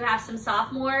 Now, I do have some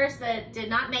sophomores that did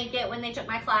not make it when they took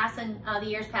my class in the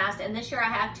years past. And this year, I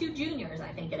have 2 juniors, I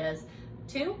think it is.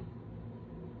 2?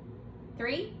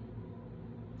 3?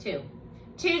 2.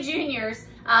 2 juniors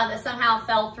that somehow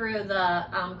fell through the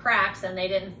cracks and they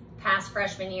didn't pass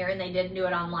freshman year and they didn't do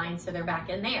it online, so they're back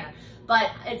in there.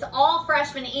 But it's all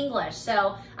freshman English.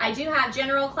 So I do have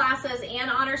general classes and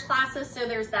honors classes, so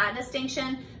there's that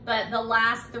distinction. But the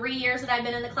last 3 years that I've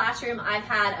been in the classroom, I've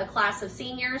had a class of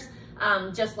seniors,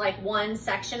 just like one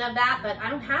section of that, but I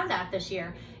don't have that this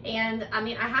year. And I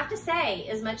mean, I have to say,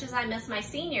 as much as I miss my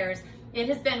seniors, it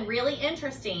has been really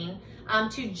interesting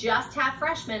to just have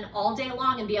freshmen all day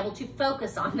long and be able to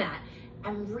focus on that.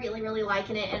 I'm really, really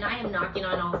liking it, and I am knocking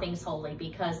on all things holy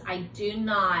because I do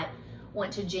not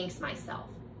want to jinx myself.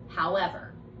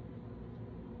 However,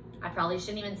 I probably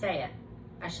shouldn't even say it.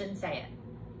 I shouldn't say it,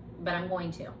 but I'm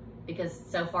going to because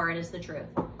so far it is the truth,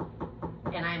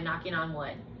 and I am knocking on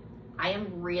wood. I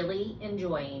am really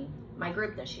enjoying my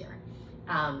group this year.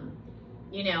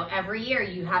 You know, every year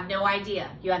you have no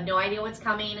idea. You have no idea what's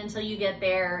coming until you get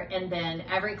there, and then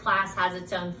every class has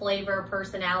its own flavor,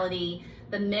 personality.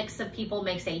 The mix of people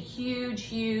makes a huge,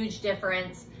 huge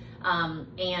difference.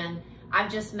 And I've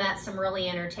just met some really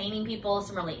entertaining people,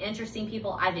 some really interesting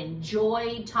people. I've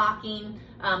enjoyed talking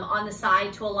on the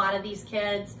side to a lot of these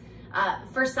kids.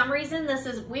 For some reason,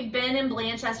 we've been in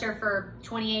Blanchester for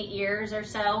 28 years or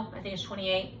so. I think it's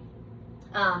 28.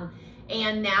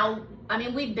 And now, I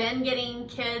mean, we've been getting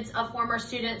kids of former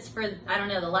students for, I don't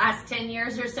know, the last 10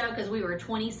 years or so, because we were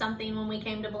 20 something when we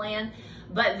came to Bland.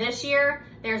 But this year,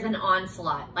 there's an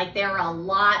onslaught. Like, there are a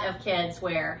lot of kids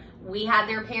where we had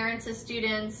their parents as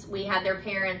students. We had their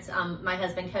parents, my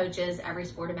husband coaches every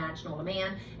sport imaginable to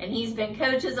man, and he's been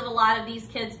coaches of a lot of these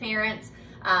kids' parents.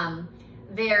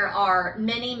 There are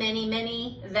many, many,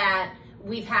 many that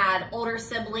we've had older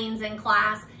siblings in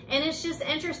class, and it's just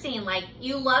interesting. Like,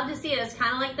 you love to see it. It's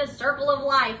kind of like the circle of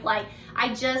life. Like,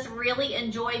 I just really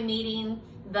enjoy meeting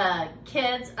the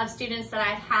kids of students that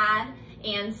I've had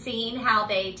and seeing how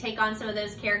they take on some of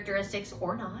those characteristics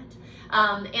or not.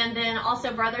 And then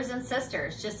also brothers and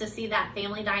sisters, just to see that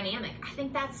family dynamic. I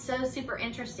think that's so super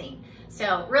interesting.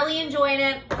 So really enjoying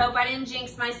it. Hope I didn't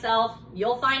jinx myself.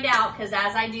 You'll find out, because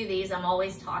as I do these, I'm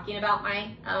always talking about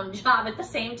my job at the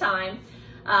same time.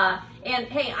 And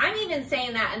hey, I'm even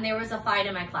saying that, and there was a fight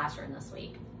in my classroom this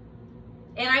week.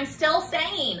 And I'm still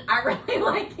saying, I really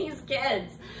like these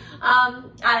kids.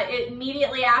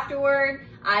 Immediately afterward,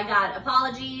 I got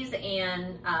apologies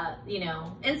and, you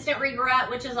know, instant regret,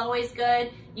 which is always good.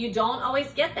 You don't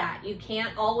always get that. You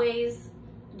can't always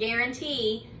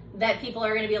guarantee that people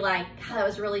are going to be like, God, that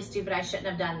was really stupid. I shouldn't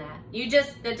have done that.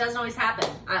 That doesn't always happen.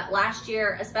 Last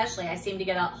year, especially, I seemed to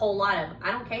get a whole lot of,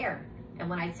 I don't care. And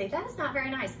when I'd say, that is not very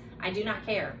nice, I do not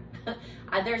care.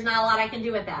 There's not a lot I can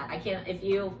do with that. I can't, if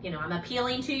you know, I'm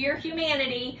appealing to your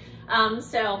humanity.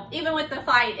 So even with the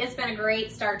fight, it's been a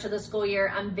great start to the school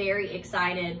year. I'm very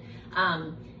excited.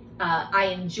 I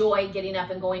enjoy getting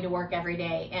up and going to work every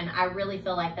day. And I really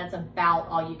feel like that's about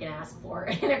all you can ask for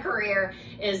in a career,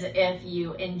 is if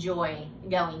you enjoy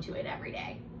going to it every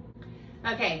day.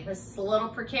 Okay, this is a little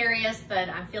precarious, but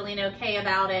I'm feeling okay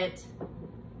about it.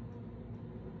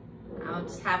 I'll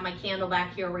just have my candle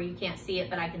back here where you can't see it,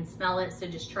 but I can smell it, so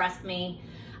just trust me.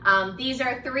 These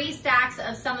are 3 stacks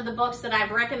of some of the books that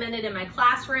I've recommended in my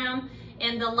classroom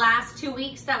in the last 2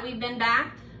 weeks that we've been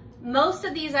back. Most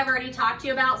of these I've already talked to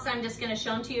you about, so I'm just going to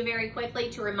show them to you very quickly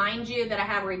to remind you that I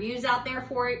have reviews out there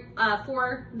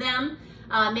for them.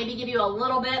 Maybe give you a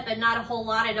little bit, but not a whole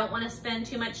lot. I don't want to spend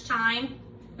too much time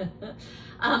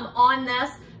on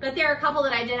this. But there are a couple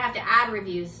that I did have to add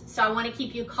reviews, so I want to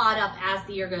keep you caught up as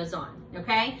the year goes on,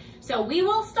 okay? So we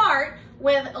will start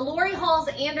with Lori Halls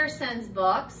Anderson's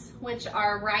books, which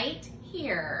are right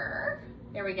here.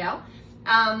 There we go.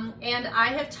 And I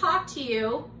have talked to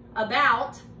you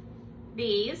about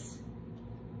these.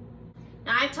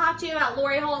 Now, I've talked to you about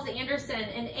Lori Halls Anderson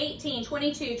in 18,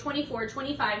 22, 24,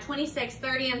 25, 26,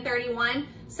 30, and 31.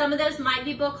 Some of those might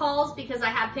be book hauls because I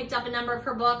have picked up a number of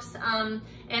her books, and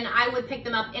I would pick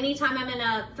them up anytime I'm in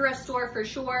a thrift store for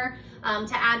sure,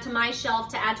 to add to my shelf,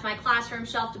 to add to my classroom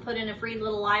shelf, to put in a free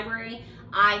little library.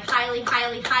 I highly,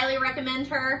 highly, highly recommend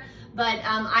her, but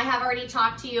I have already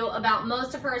talked to you about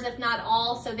most of hers, if not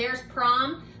all. So there's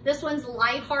Prom. This one's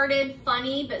lighthearted,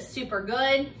 funny, but super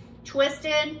good.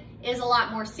 Twisted is a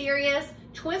lot more serious.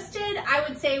 Twisted, I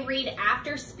would say read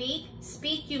after Speak.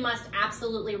 Speak, you must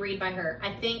absolutely read by her.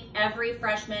 I think every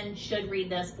freshman should read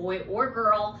this, boy or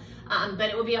girl, but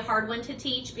it would be a hard one to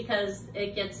teach because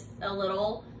it gets a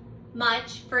little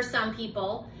much for some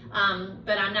people,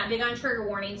 but I'm not big on trigger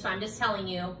warnings, so I'm just telling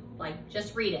you, like,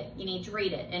 just read it. You need to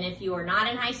read it. And if you are not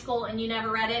in high school and you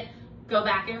never read it, go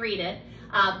back and read it.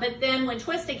 But then when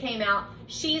Twisted came out,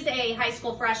 she's a high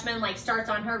school freshman, like starts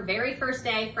on her very first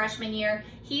day, freshman year.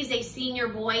 He's a senior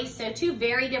boy, so two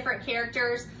very different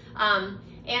characters.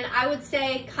 And I would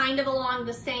say kind of along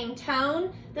the same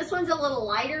tone. This one's a little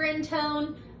lighter in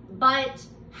tone, but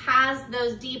has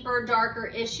those deeper, darker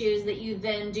issues that you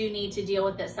then do need to deal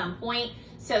with at some point.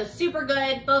 So super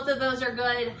good. Both of those are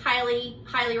good. Highly,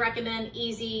 highly recommend.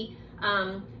 Easy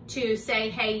to say,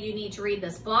 hey, you need to read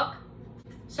this book.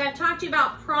 So I've talked to you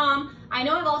about Prom. I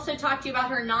know I've also talked to you about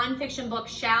her nonfiction book,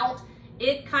 Shout.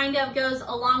 It kind of goes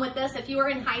along with this. If you were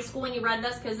in high school when you read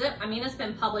this, because it's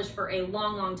been published for a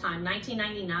long, long time.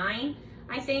 1999,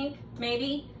 I think,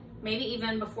 maybe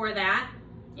even before that.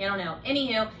 I don't know.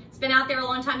 Anywho, it's been out there a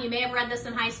long time. You may have read this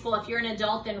in high school. If you're an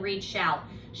adult, then read Shout.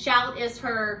 Shout is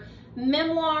her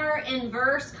memoir in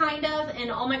verse, kind of,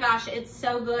 and oh my gosh, it's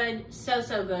so good, so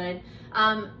good.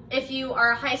 If you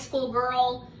are a high school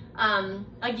girl,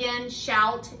 again,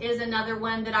 Shout is another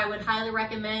one that I would highly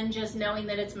recommend, just knowing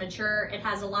that it's mature. It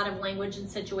has a lot of language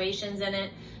and situations in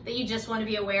it that you just want to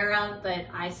be aware of, but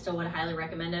I still would highly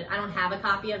recommend it. I don't have a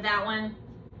copy of that one,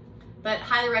 but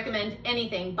highly recommend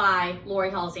anything by Lori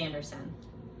Halls Anderson.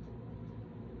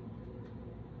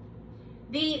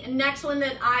 The next one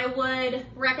that I would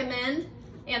recommend,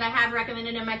 and I have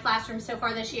recommended in my classroom so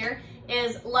far this year,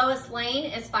 is Lois Lane.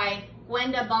 It's by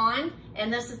Gwenda Bond,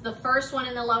 and this is the first one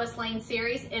in the Lois Lane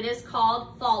series. It is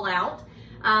called Fallout.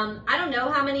 I don't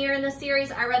know how many are in the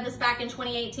series. I read this back in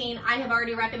 2018. I have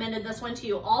already recommended this one to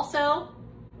you also,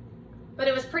 but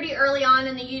it was pretty early on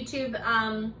in the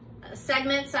YouTube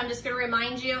segment, so I'm just going to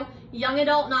remind you, young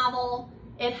adult novel.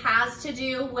 It has to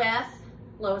do with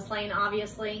Lois Lane,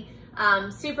 obviously.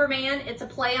 Superman, it's a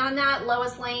play on that.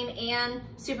 Lois Lane and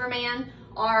Superman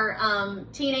are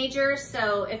teenagers,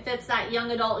 so it fits that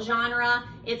young adult genre.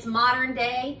 It's modern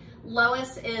day.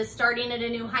 Lois is starting at a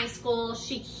new high school.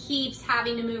 She keeps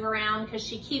having to move around because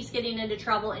she keeps getting into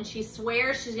trouble, and she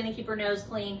swears she's going to keep her nose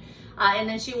clean. And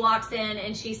then she walks in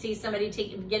and she sees somebody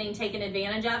getting taken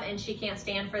advantage of, and she can't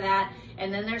stand for that.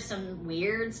 And then there's some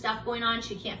weird stuff going on.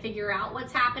 She can't figure out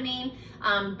what's happening.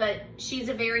 But she's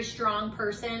a very strong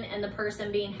person, and the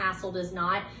person being hassled is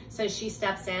not. So she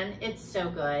steps in. It's so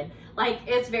good. Like,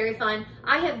 it's very fun.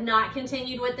 I have not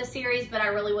continued with the series, but I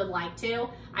really would like to.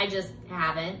 I just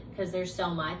haven't, because there's so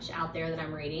much out there that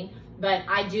I'm reading. But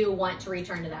I do want to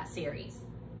return to that series.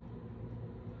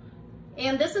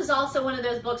 And this is also one of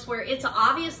those books where it's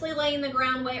obviously laying the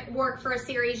groundwork for a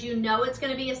series. You know it's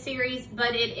going to be a series,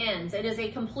 but it ends. It is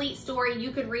a complete story.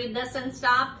 You could read this and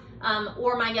stop,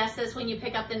 or my guess is when you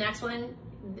pick up the next one,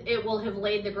 it will have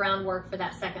laid the groundwork for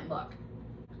that second book.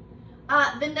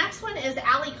 The next one is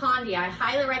Ali Condi. I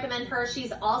highly recommend her.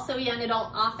 She's also a young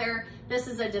adult author. This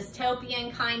is a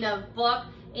dystopian kind of book,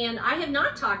 and I have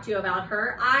not talked to you about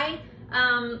her. I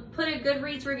put a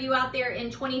Goodreads review out there in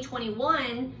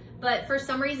 2021, but for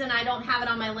some reason I don't have it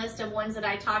on my list of ones that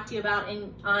I talked to you about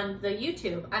on the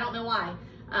YouTube. I don't know why.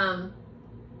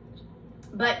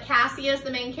 But Cassie is the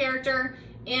main character.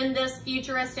 In this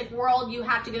futuristic world, you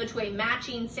have to go to a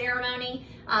matching ceremony.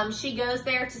 She goes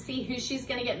there to see who she's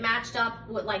going to get matched up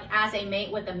with, like as a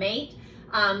mate with a mate.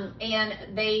 And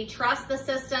they trust the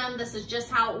system. This is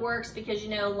just how it works because, you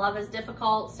know, love is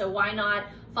difficult. So why not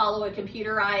follow a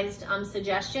computerized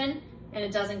suggestion? And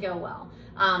it doesn't go well.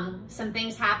 Some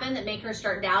things happen that make her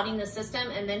start doubting the system,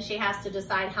 and then she has to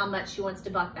decide how much she wants to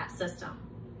buck that system.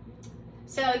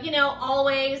 So, you know,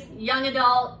 always young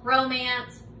adult,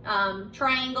 romance,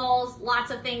 triangles,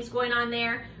 lots of things going on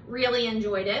there. Really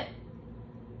enjoyed it.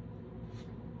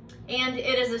 And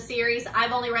it is a series.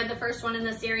 I've only read the first one in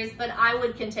the series, but I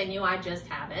would continue. I just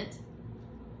haven't.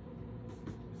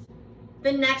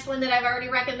 The next one that I've already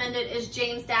recommended is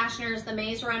James Dashner's The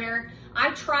Maze Runner.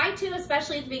 I try to,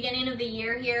 especially at the beginning of the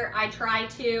year here, I try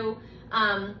to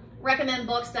recommend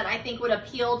books that I think would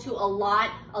appeal to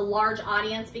a large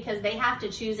audience, because they have to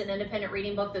choose an independent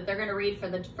reading book that they're going to read for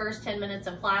the first 10 minutes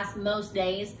of class most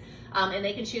days, and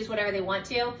they can choose whatever they want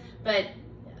to. But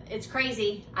it's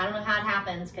crazy. I don't know how it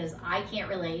happens because I can't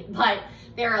relate, but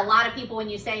there are a lot of people, when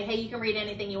you say, hey, you can read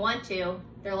anything you want to,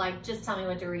 they're like, just tell me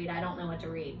what to read. I don't know what to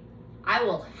read. I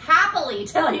will happily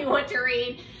tell you what to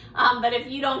read. But if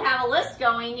you don't have a list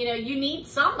going, you know, you need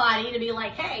somebody to be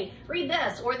like, hey, read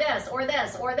this, or this, or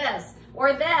this, or this,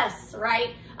 or this, right?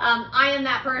 I am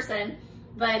that person.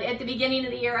 But at the beginning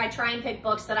of the year, I try and pick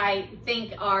books that I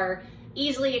think are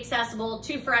easily accessible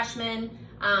to freshmen.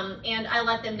 And I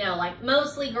let them know, like,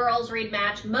 mostly girls read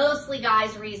Match, mostly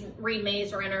guys read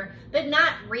Maze Runner, but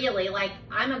not really. Like,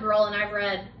 I'm a girl and I've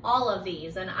read all of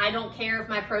these, and I don't care if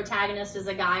my protagonist is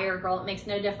a guy or a girl. It makes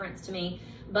no difference to me.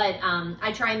 But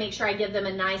I try and make sure I give them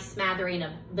a nice smattering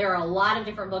of, there are a lot of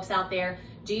different books out there.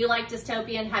 Do you like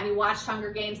dystopian? Have you watched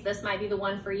Hunger Games? This might be the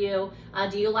one for you.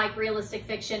 Do you like realistic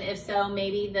fiction? If so,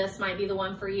 maybe this might be the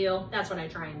one for you. That's what I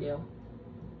try and do.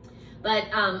 But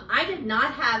I did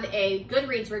not have a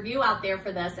Goodreads review out there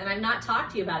for this, and I've not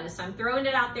talked to you about it, so I'm throwing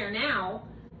it out there now.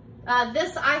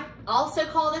 I also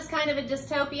call this kind of a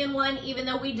dystopian one, even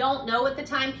though we don't know what the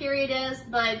time period is,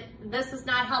 but this is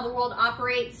not how the world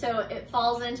operates, so it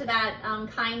falls into that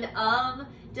kind of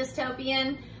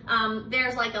dystopian.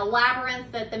 There's like a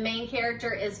labyrinth that the main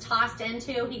character is tossed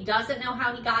into. He doesn't know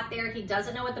how he got there. He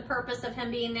doesn't know what the purpose of him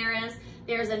being there is.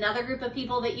 There's another group of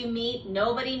people that you meet.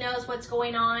 Nobody knows what's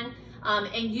going on.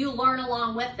 And you learn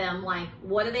along with them, like,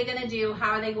 what are they going to do? How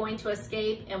are they going to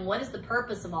escape? And what is the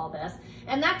purpose of all this?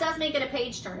 And that does make it a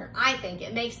page turner. I think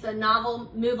it makes the novel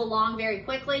move along very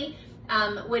quickly,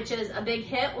 which is a big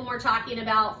hit when we're talking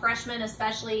about freshmen,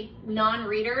 especially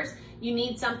non-readers. You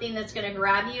need something that's going to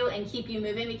grab you and keep you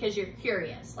moving because you're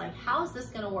curious. Like, how is this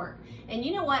going to work? And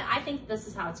you know what? I think this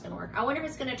is how it's going to work. I wonder if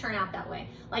it's going to turn out that way.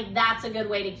 Like, that's a good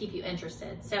way to keep you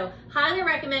interested. So, highly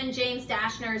recommend James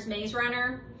Dashner's Maze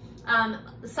Runner.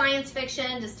 Science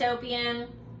fiction, dystopian,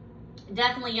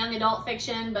 definitely young adult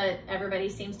fiction, but everybody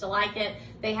seems to like it.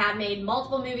 They have made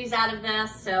multiple movies out of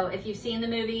this, so if you've seen the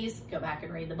movies, go back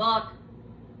and read the book.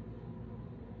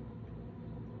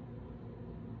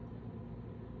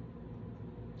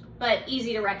 But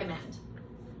easy to recommend.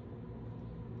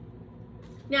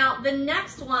 Now, the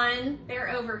next one, they're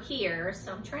over here,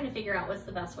 so I'm trying to figure out what's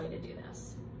the best way to do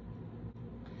this.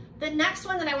 The next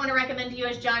one that I want to recommend to you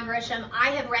is John Grisham. I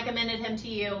have recommended him to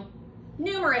you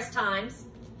numerous times.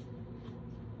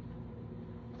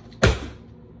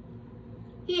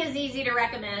 He is easy to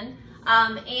recommend.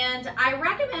 And I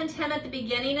recommend him at the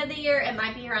beginning of the year. It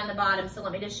might be here on the bottom, so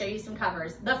let me just show you some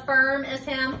covers. The Firm is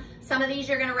him. Some of these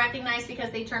you're going to recognize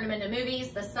because they turned them into movies.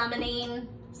 The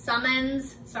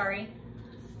Summons,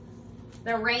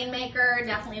 The Rainmaker,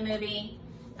 definitely a movie.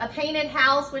 A Painted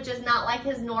House, which is not like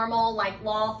his normal, like,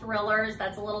 law thrillers.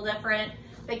 That's a little different.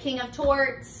 The King of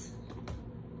Torts.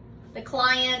 The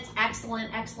Client,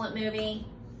 excellent, excellent movie.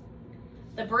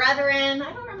 The Brethren,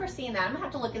 I don't remember seeing that. I'm gonna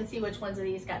have to look and see which ones of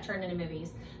these got turned into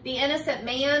movies. The Innocent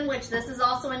Man, which this is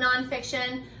also a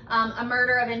nonfiction, A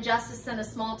Murder of Injustice in a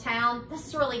Small Town. This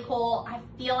is really cool. I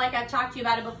feel like I've talked to you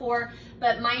about it before,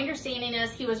 but my understanding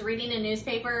is he was reading a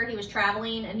newspaper, he was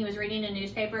traveling and he was reading a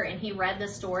newspaper and he read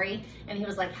this story and he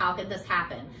was like, how could this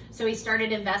happen? So he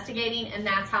started investigating and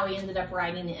that's how he ended up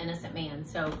writing The Innocent Man.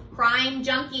 So crime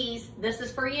junkies, this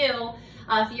is for you.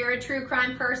 If you're a true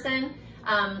crime person,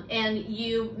 and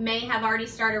you may have already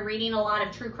started reading a lot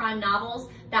of true crime novels,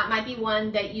 that might be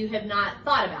one that you have not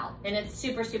thought about, and it's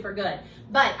super, super good.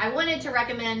 But I wanted to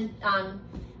recommend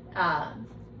John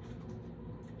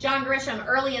Grisham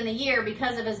early in the year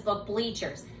because of his book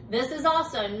Bleachers. This is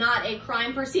also not a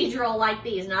crime procedural like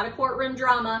these, not a courtroom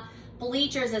drama.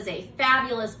 Bleachers is a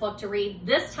fabulous book to read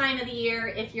this time of the year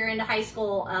if you're into high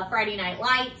school Friday Night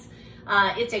Lights.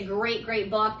 It's a great,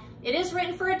 great book. It is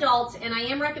written for adults, and I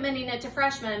am recommending it to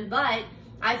freshmen, but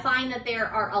I find that there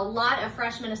are a lot of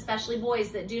freshmen, especially boys,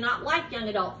 that do not like young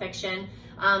adult fiction,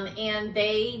 and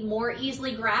they more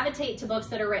easily gravitate to books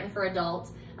that are written for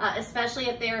adults, especially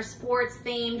if they're sports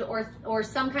themed or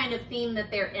some kind of theme that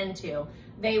they're into.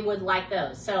 They would like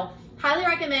those. So highly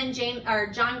recommend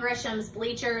John Grisham's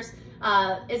Bleachers.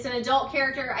 It's an adult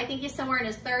character. I think he's somewhere in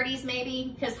his 30s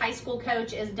maybe. His high school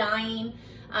coach is dying.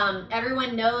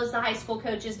 Everyone knows the high school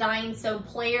coach is dying, so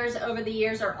players over the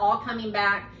years are all coming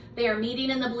back. They are meeting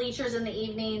in the bleachers in the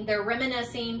evening. They're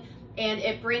reminiscing, and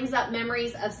it brings up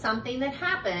memories of something that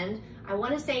happened, I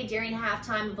want to say during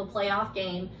halftime of a playoff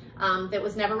game that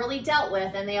was never really dealt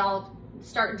with, and they all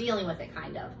start dealing with it,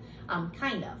 kind of.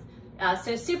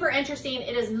 So super interesting.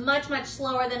 It is much, much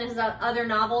slower than his other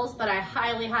novels, but I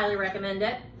highly, highly recommend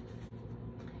it.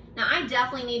 Now, I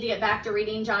definitely need to get back to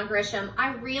reading John Grisham.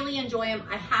 I really enjoy him.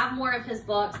 I have more of his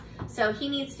books, so he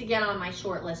needs to get on my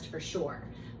short list for sure.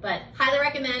 But highly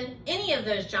recommend any of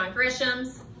those John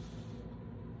Grishams.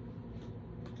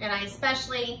 And I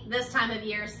especially, this time of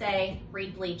year, say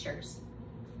read Bleachers.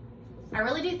 I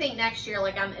really do think next year,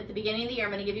 like at the beginning of the year,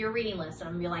 I'm going to give you a reading list. And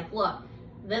I'm going to be like, look,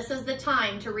 this is the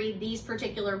time to read these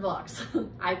particular books.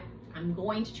 I'm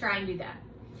going to try and do that.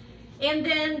 And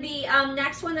then the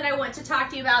next one that I want to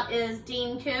talk to you about is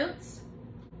Dean Koontz.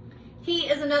 He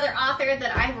is another author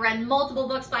that I've read multiple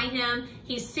books by him.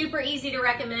 He's super easy to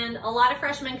recommend. A lot of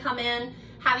freshmen come in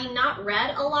having not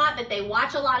read a lot, but they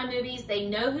watch a lot of movies. They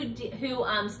know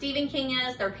who Stephen King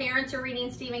is. Their parents are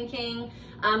reading Stephen King,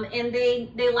 and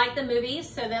they like the movies.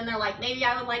 So then they're like, maybe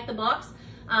I would like the books.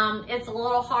 It's a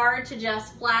little hard to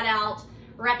just flat out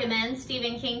recommend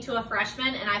Stephen King to a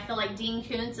freshman, and I feel like Dean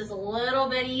Koontz is a little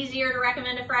bit easier to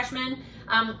recommend to freshmen.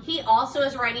 He also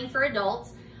is writing for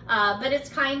adults, but it's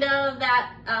kind of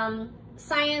that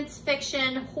science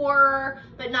fiction horror,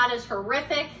 but not as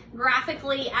horrific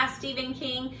graphically as Stephen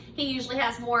King. He usually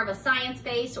has more of a science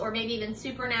base or maybe even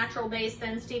supernatural base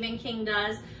than Stephen King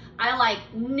does. I like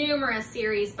numerous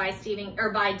series by Dean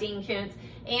Koontz,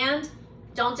 and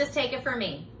don't just take it from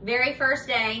me. Very first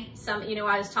day,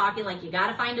 I was talking like, you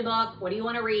got to find a book. What do you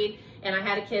want to read? And I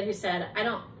had a kid who said, I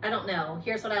don't know.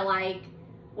 Here's what I like.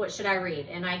 What should I read?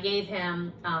 And I gave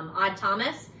him Odd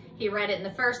Thomas. He read it in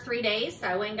the first 3 days. So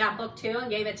I went and got book 2 and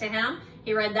gave it to him.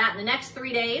 He read that in the next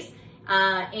 3 days.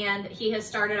 And he has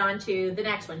started on to the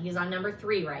next one. He's on number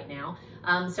 3 right now.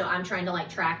 So I'm trying to like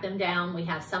track them down. We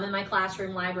have some in my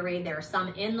classroom library. There are some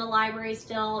in the library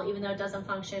still, even though it doesn't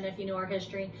function if you know our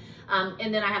history.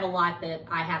 And then I have a lot that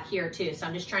I have here too. So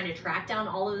I'm just trying to track down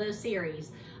all of those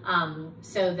series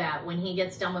so that when he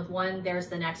gets done with one, there's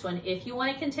the next one if you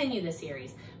want to continue the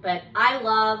series. But I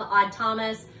love Odd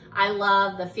Thomas. I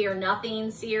love the Fear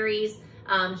Nothing series.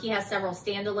 He has several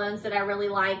standalones that I really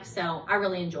like, so I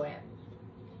really enjoy it.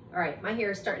 All right, my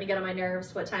hair is starting to get on my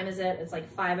nerves. What time is it? It's like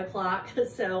 5 o'clock,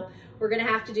 so we're gonna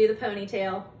have to do the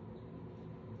ponytail.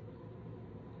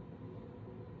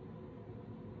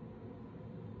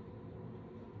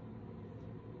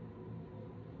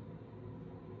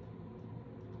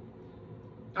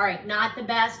 All right, not the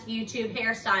best YouTube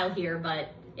hairstyle here, but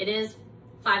it is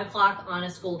 5 o'clock on a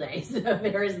school day, so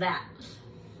there is that.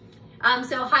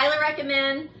 So highly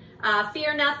recommend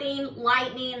Fear Nothing,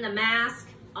 Lightning, The Mask,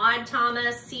 Odd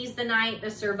Thomas, Seize the Night, The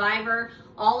Survivor,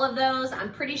 all of those.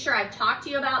 I'm pretty sure I've talked to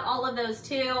you about all of those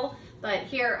too, but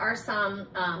here are some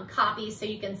copies so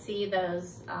you can see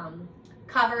those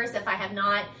covers if I have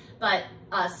not. But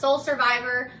Soul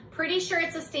Survivor, pretty sure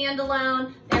it's a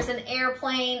standalone. There's an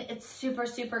airplane. It's super,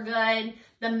 super good.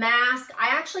 The Mask,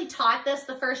 I actually taught this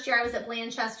the first year I was at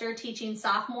Blanchester teaching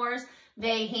sophomores.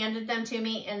 They handed them to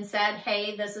me and said,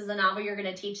 hey, this is the novel you're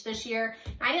going to teach this year.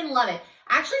 I didn't love it.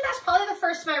 Actually, that's probably the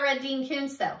first time I read Dean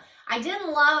Koontz, though. I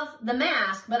didn't love The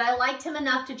Mask, but I liked him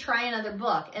enough to try another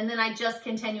book, and then I just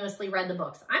continuously read the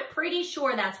books. I'm pretty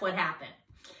sure that's what happened.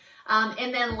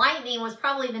 And then Lightning was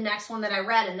probably the next one that I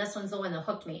read, and this one's the one that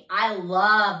hooked me. I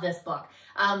love this book.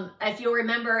 If you'll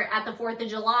remember at the 4th of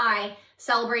July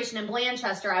celebration in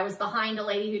Blanchester, I was behind a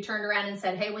lady who turned around and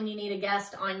said, hey, when you need a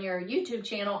guest on your YouTube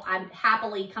channel, I'd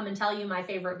happily come and tell you my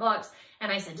favorite books.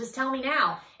 And I said, just tell me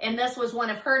now. And this was one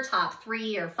of her top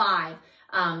 3 or 5.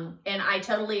 And I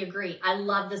totally agree. I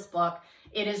love this book.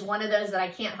 It is one of those that I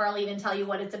can't hardly even tell you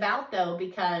what it's about, though,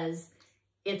 because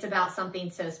it's about something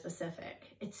so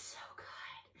specific. It's so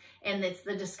good. And it's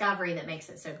the discovery that makes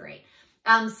it so great.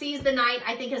 Seize the Night,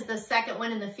 I think, is the second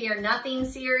one in the Fear Nothing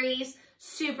series.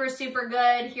 Super, super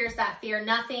good. Here's that Fear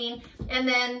Nothing. And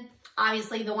then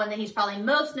obviously the one that he's probably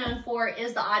most known for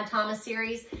is the Odd Thomas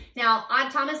series. Now, Odd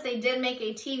Thomas, they did make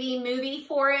a TV movie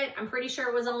for it. I'm pretty sure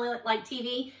it was only like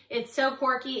TV. It's so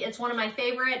quirky. It's one of my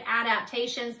favorite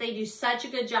adaptations. They do such a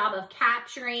good job of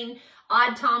capturing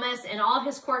Odd Thomas and all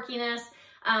his quirkiness.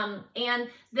 And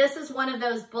this is one of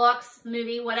those books,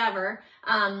 movie, whatever,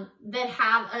 that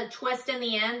have a twist in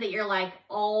the end that you're like,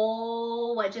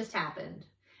 oh, what just happened?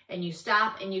 And you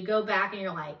stop and you go back and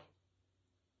you're like,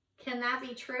 can that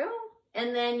be true?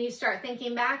 And then you start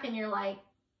thinking back and you're like,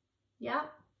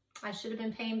 yep, I should have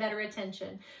been paying better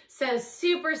attention. So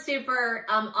super, super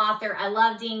author. I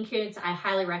love Dean Koontz. I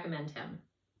highly recommend him.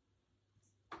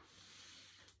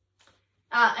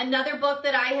 Another book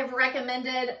that I have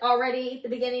recommended already at the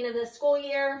beginning of the school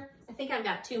year, I think I've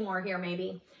got 2 more here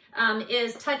maybe,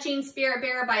 is Touching Spirit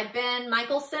Bearer by Ben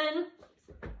Michelson.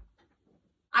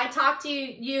 I talked to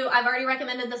you, I've already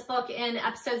recommended this book in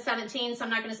episode 17, so I'm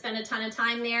not going to spend a ton of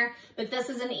time there, but this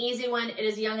is an easy one. It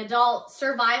is young adult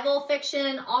survival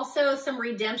fiction, also some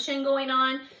redemption going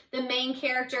on. The main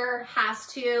character has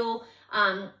to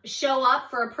show up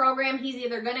for a program. He's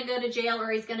either going to go to jail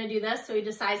or he's going to do this, so he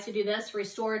decides to do this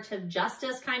restorative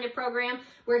justice kind of program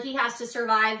where he has to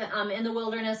survive in the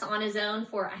wilderness on his own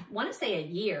for, I want to say, a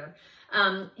year.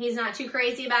 He's not too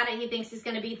crazy about it. He thinks he's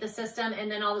going to beat the system.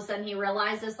 And then all of a sudden he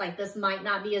realizes like this might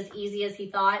not be as easy as he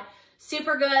thought.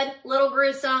 Super good, little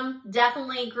gruesome,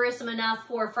 definitely gruesome enough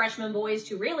for freshman boys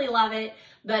to really love it.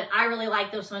 But I really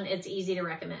like this one. It's easy to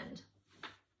recommend.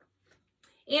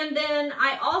 And then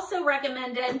I also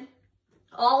recommended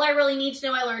All I Really Need to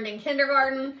Know I Learned in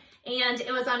Kindergarten, and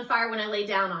It Was on Fire When I Lay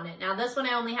Down on It. Now this one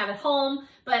I only have at home,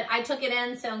 but I took it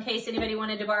in, so in case anybody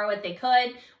wanted to borrow it, they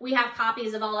could. We have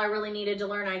copies of All I Really Needed to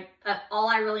Learn, All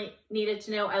I Really Needed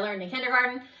to Know I Learned in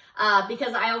Kindergarten,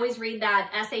 because I always read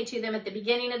that essay to them at the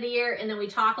beginning of the year, and then we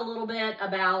talk a little bit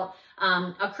about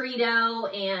a credo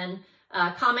and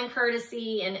common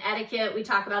courtesy and etiquette. We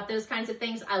talk about those kinds of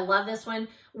things. I love this one.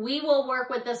 We will work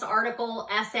with this article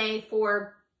essay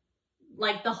for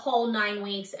like the whole 9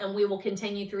 weeks, and we will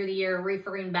continue through the year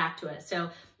referring back to it. So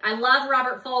I love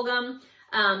Robert Fulghum,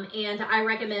 and I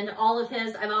recommend all of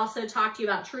his. I've also talked to you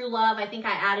about True Love. I think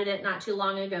I added it not too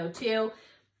long ago too,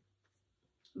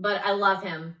 but I love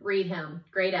him. Read him.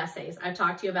 Great essays. I've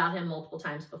talked to you about him multiple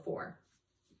times before.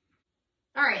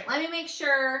 All right, let me make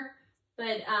sure,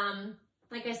 but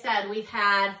like I said, we've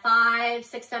had 5,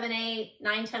 6, 7, 8,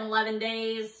 9, 10, 11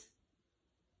 days.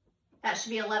 That should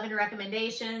be 11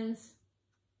 recommendations.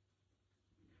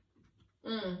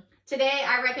 Today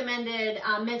I recommended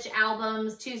Mitch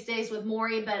Albom's Tuesdays with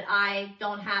Maury, but I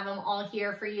don't have them all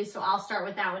here for you, so I'll start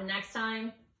with that one next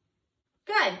time.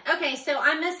 Good. Okay, so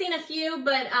I'm missing a few,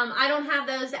 but I don't have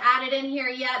those added in here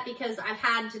yet because I've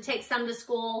had to take some to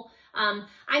school.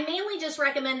 I mainly just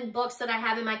recommend books that I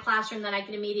have in my classroom that I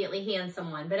can immediately hand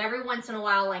someone, but every once in a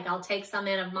while, like I'll take some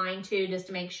in of mine too, just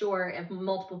to make sure if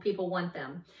multiple people want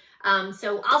them.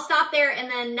 So I'll stop there, and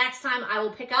then next time I will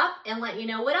pick up and let you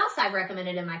know what else I've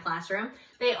recommended in my classroom.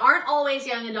 They aren't always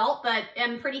young adult, but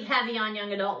I'm pretty heavy on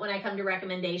young adult when I come to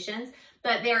recommendations.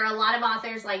 But there are a lot of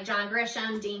authors like John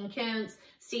Grisham, Dean Koontz,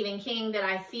 Stephen King that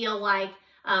I feel like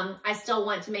I still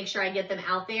want to make sure I get them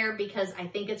out there because I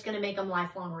think it's going to make them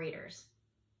lifelong readers.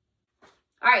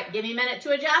 All right, give me a minute to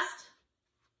adjust.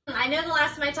 I know the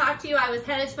last time I talked to you, I was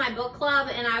headed to my book club,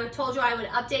 and I told you I would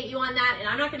update you on that, and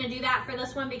I'm not going to do that for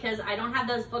this one because I don't have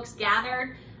those books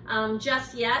gathered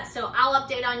just yet. So I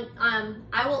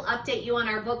will update you on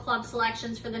our book club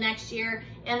selections for the next year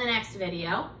in the next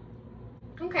video.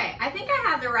 Okay, I think I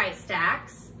have the right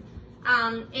stacks.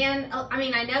 And I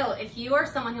mean, I know if you are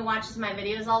someone who watches my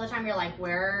videos all the time, you're like,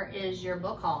 where is your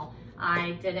book haul?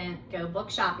 I didn't go book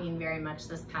shopping very much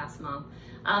this past month.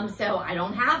 So I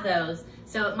don't have those.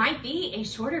 So it might be a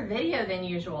shorter video than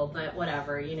usual, but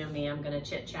whatever, you know me, I'm gonna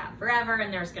chit chat forever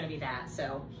and there's gonna be that,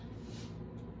 so.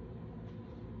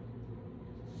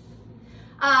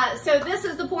 So this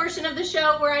is the portion of the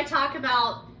show where I talk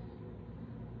about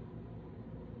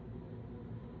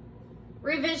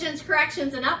revisions,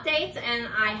 corrections, and updates, and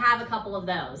I have a couple of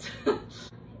those.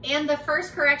 And the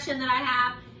first correction that I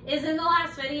have is in the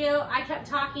last video, I kept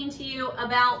talking to you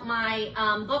about my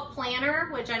book planner,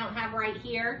 which I don't have right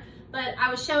here, but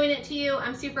I was showing it to you.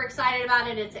 I'm super excited about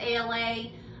it. It's ALA,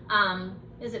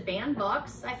 is it Banned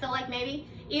Books? I feel like maybe.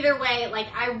 Either way, like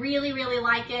I really, really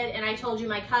like it, and I told you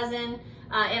my cousin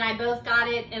and I both got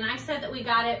it, and I said that we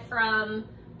got it from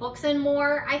Books and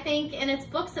More, I think, and it's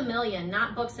Books A Million,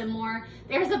 not Books and More.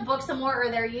 There's a Books and More,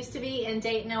 or there used to be in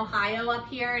Dayton, Ohio up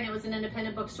here, and it was an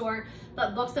independent bookstore,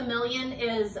 but Books A Million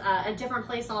is a different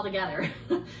place altogether.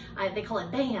 They call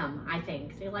it BAM, I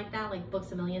think. Do you like that? Like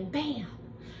Books A Million, BAM.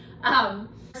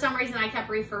 For some reason, I kept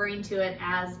referring to it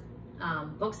as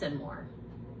Books and More.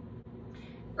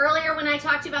 Earlier when I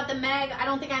talked to you about the Meg, I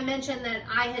don't think I mentioned that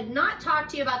I had not talked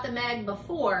to you about the Meg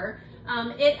before.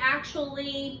 It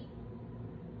actually...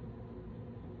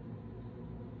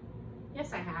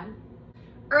 Yes, I had.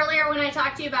 Earlier when I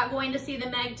talked to you about going to see the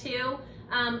Meg too,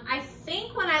 I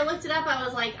think when I looked it up, I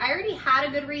was like, I already had a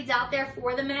Goodreads out there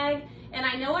for the Meg, and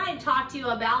I know I had talked to you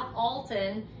about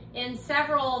Alten in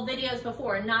several videos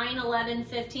before, 9, 11,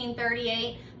 15,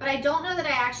 38, but I don't know that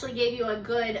I actually gave you a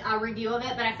good review of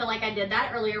it, but I feel like I did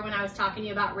that earlier when I was talking to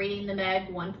you about reading the Meg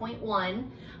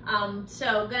 1.1. So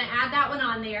I'm gonna add that one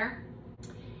on there.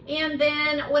 And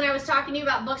then when I was talking to you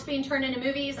about books being turned into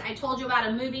movies, I told you about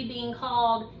a movie being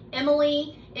called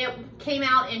Emily. It came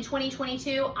out in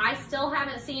 2022. I still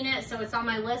haven't seen it, so it's on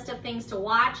my list of things to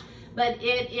watch, but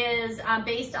it is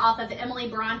based off of Emily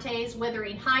Bronte's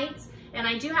Wuthering Heights, and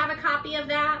I do have a copy of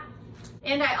that.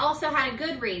 And I also had a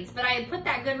Goodreads, but I had put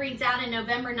that Goodreads out in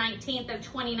November 19th of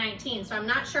 2019, so I'm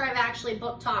not sure I've actually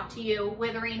book talked to you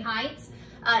Wuthering Heights.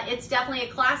 It's definitely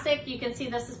a classic. You can see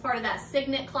this is part of that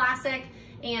Signet classic.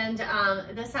 And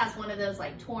this has one of those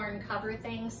like torn cover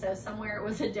things, so somewhere it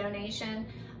was a donation.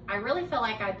 I really feel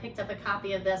like I picked up a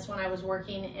copy of this when I was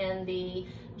working in the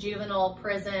juvenile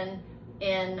prison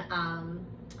in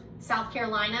South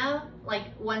Carolina.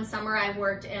 Like one summer I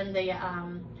worked in the,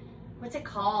 what's it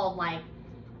called? Like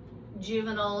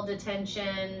juvenile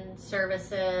detention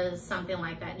services, something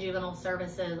like that, juvenile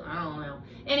services, I don't know.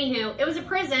 Anywho, it was a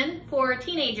prison for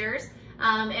teenagers,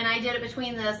 and I did it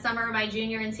between the summer of my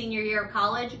junior and senior year of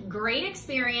college. Great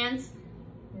experience,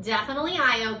 definitely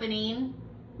eye-opening,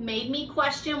 made me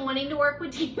question wanting to work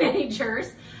with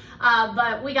teenagers,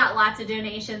 but we got lots of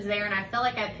donations there, and I feel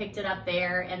like I picked it up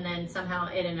there, and then somehow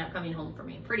it ended up coming home for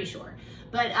me, pretty sure.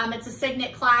 But it's a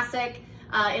Signet classic.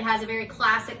 It has a very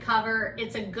classic cover.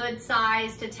 It's a good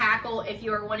size to tackle if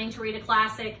you are wanting to read a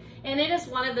classic. And it is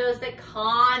one of those that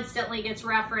constantly gets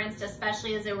referenced,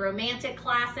 especially as a romantic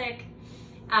classic.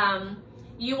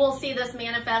 You will see this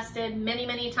manifested many,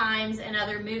 many times in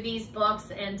other movies,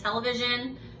 books, and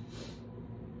television.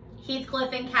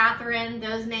 Heathcliff and Catherine,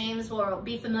 those names will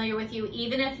be familiar with you,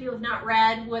 even if you have not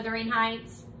read Wuthering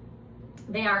Heights.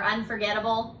 They are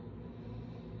unforgettable.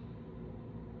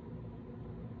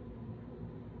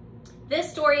 This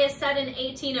story is set in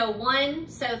 1801,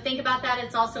 so think about that.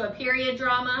 It's also a period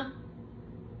drama.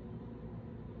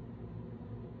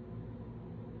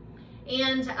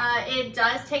 And it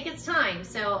does take its time.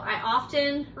 So I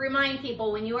often remind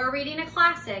people, when you are reading a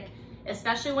classic,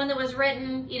 especially one that was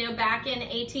written, you know, back in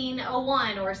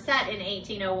 1801 or set in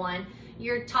 1801,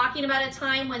 you're talking about a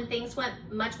time when things went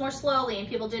much more slowly and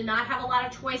people did not have a lot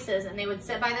of choices, and they would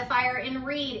sit by the fire and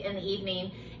read in the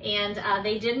evening. And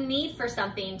they didn't need for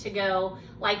something to go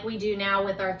like we do now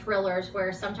with our thrillers,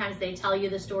 where sometimes they tell you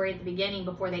the story at the beginning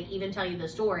before they even tell you the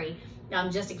story,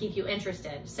 just to keep you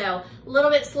interested. So a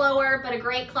little bit slower, but a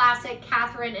great classic.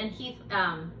 Catherine and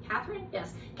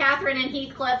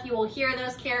Heathcliff. You will hear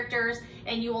those characters,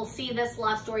 and you will see this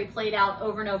love story played out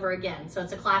over and over again. So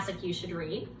it's a classic you should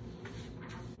read.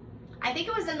 I think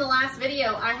it was in the last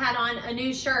video I had on a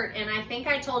new shirt, and I think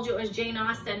I told you it was Jane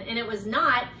Austen, and it was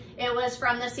not. It was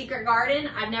from The Secret Garden.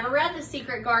 I've never read The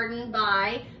Secret Garden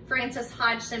by Frances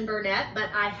Hodgson Burnett,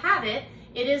 but I have it.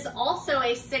 It is also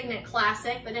a Signet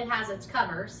classic, but it has its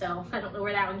cover, so I don't know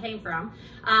where that one came from.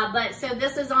 So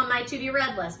this is on my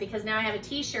to-be-read list, because now I have a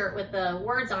t-shirt with the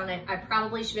words on it. I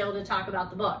probably should be able to talk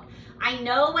about the book. I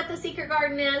know what The Secret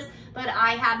Garden is, but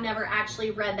I have never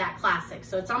actually read that classic,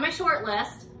 so it's on my short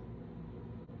list.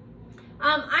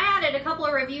 I added a couple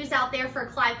of reviews out there for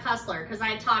Clive Cussler, because I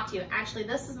had talked to you. Actually,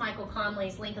 this is Michael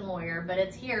Connelly's Lincoln Lawyer, but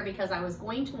it's here because I was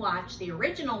going to watch the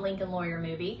original Lincoln Lawyer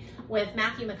movie with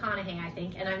Matthew McConaughey, I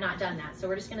think, and I've not done that. So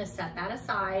we're just going to set that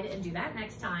aside and do that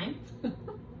next time.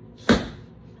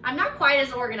 I'm not quite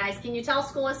as organized. Can you tell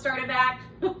school has started back?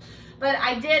 But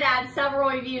I did add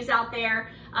several reviews out there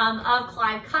of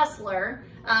Clive Cussler.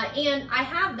 And I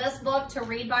have this book to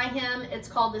read by him. It's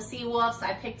called The Sea Wolves.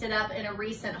 I picked it up in a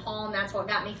recent haul, and that's what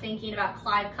got me thinking about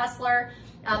Clive Cussler.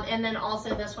 And then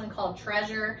also this one called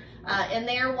Treasure. And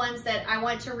they are ones that I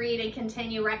want to read and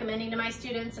continue recommending to my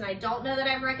students. And I don't know that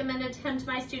I've recommended him to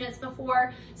my students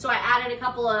before, so I added a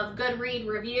couple of good read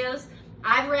reviews.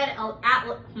 I've read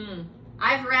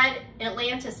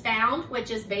Atlantis Found,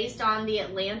 which is based on the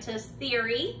Atlantis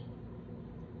theory.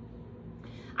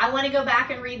 I want to go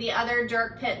back and read the other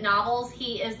Dirk Pitt novels.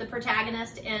 He is the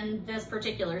protagonist in this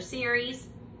particular series.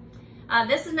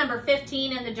 This is number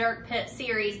 15 in the Dirk Pitt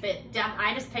series, but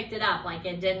I just picked it up. Like,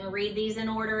 it didn't read these in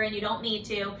order, and you don't need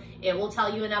to. It will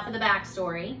tell you enough of the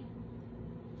backstory.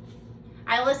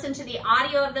 I listened to the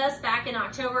audio of this back in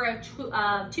October of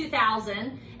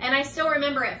 2000, and I still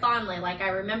remember it fondly. Like, I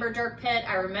remember Dirk Pitt.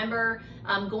 I remember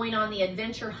going on the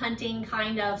adventure hunting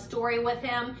kind of story with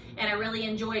him, and I really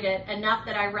enjoyed it enough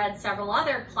that I read several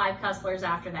other Clive Cusslers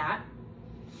after that.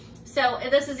 So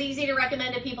this is easy to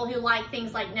recommend to people who like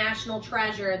things like National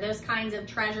Treasure, those kinds of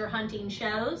treasure hunting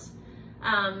shows.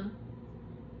 I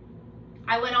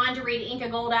went on to read Ink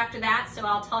of Gold after that, so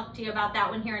I'll talk to you about that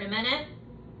one here in a minute.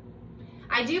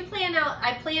 I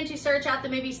plan to search out the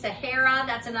movie Sahara.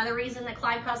 That's another reason that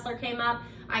Clive Cussler came up.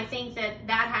 I think that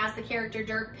has the character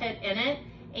Dirk Pitt in it.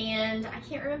 And I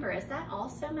can't remember, is that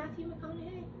also Matthew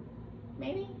McConaughey?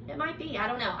 Maybe? It might be, I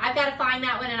don't know. I've got to find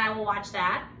that one and I will watch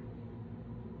that.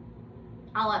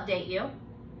 I'll update you.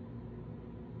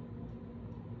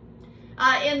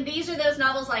 And these are those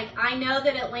novels, like, I know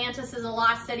that Atlantis is a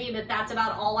lost city, but that's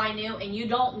about all I knew. And you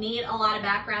don't need a lot of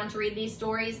background to read these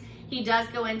stories. He does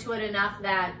go into it enough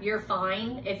that you're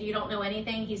fine. If you don't know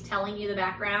anything, he's telling you the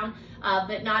background,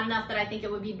 but not enough that I think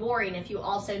it would be boring if you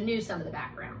also knew some of the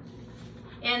background.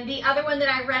 And the other one that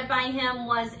I read by him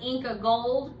was Ink of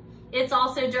Gold. It's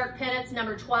also Dirk Pitt. It's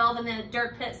number 12 in the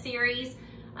Dirk Pitt series.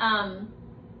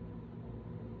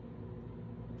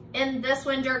 In this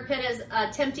one, Dirk Pitt is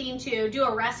attempting to do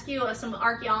a rescue of some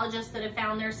archaeologists that have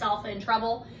found themselves in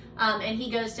trouble. And he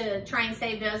goes to try and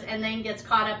save those, and then gets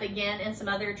caught up again in some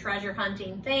other treasure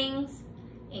hunting things.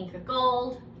 Inca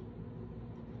Gold.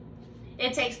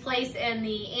 It takes place in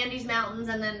the Andes Mountains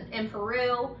and then in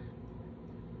Peru.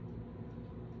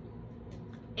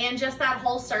 And just that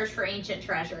whole search for ancient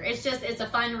treasure. It's a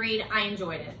fun read. I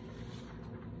enjoyed it.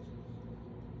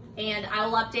 And I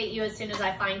will update you as soon as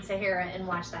I find Sahara and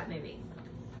watch that movie.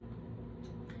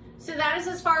 So that is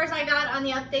as far as I got on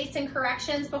the updates and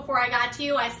corrections before I got to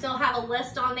you. I still have a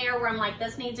list on there where I'm like,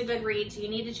 this needs a good read, so you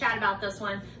need to chat about this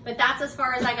one. But that's as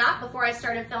far as I got before I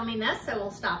started filming this, so we'll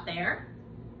stop there.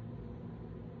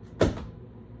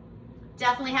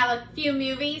 Definitely have a few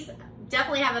movies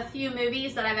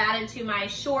that I've added to my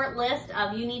short list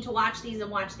of you need to watch these and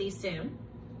watch these soon.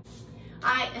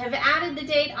 I have added the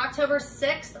date October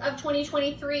 6th of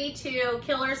 2023 to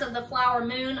Killers of the Flower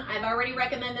Moon. I've already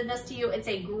recommended this to you. It's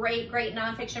a great, great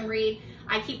nonfiction read.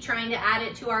 I keep trying to add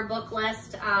it to our book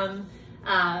list,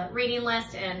 reading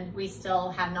list, and we still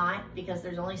have not because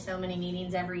there's only so many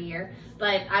meetings every year.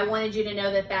 But I wanted you to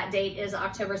know that that date is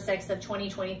October 6th of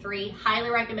 2023.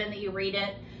 Highly recommend that you read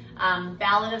it.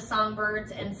 Ballad of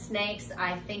Songbirds and Snakes.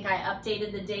 I think I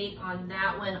updated the date on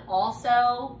that one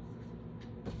also.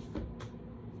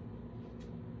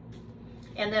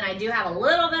 And then I do have a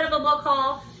little bit of a book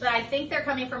haul, but I think they're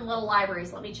coming from little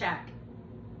libraries. Let me check.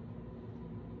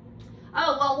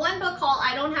 Oh, well, one book haul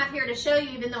I don't have here to show you,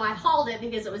 even though I hauled it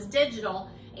because it was digital.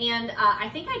 And I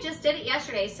think I just did it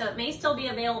yesterday, so it may still be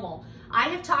available. I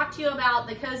have talked to you about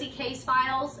the Cozy Case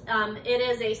Files. It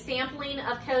is a sampling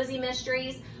of cozy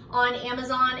mysteries on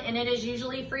Amazon, and it is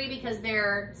usually free because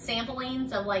they're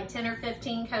samplings of like 10 or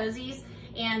 15 cozies.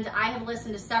 And I have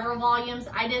listened to several volumes.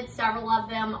 I did several of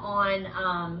them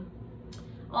on,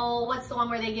 oh, what's the one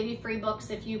where they give you free books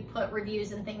if you put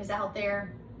reviews and things out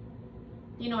there?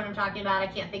 You know what I'm talking about. I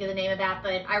can't think of the name of that,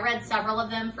 but I read several of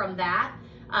them from that.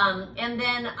 And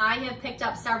then I have picked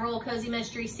up several Cozy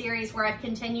Mystery series where I've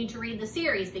continued to read the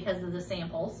series because of the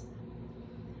samples.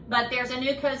 But there's a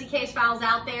new Cozy Case Files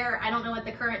out there. I don't know what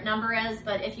the current number is,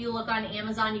 but if you look on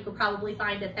Amazon, you could probably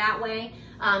find it that way.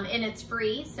 And it's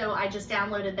free, so I just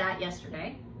downloaded that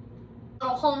yesterday.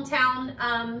 Little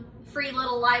hometown free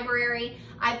little library.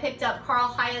 I picked up Carl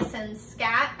Hyacint's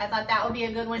Scat. I thought that would be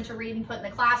a good one to read and put in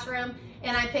the classroom.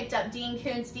 And I picked up Dean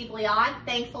Koontz Deeply Odd,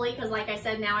 thankfully, because like I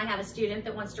said, now I have a student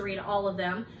that wants to read all of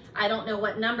them. I don't know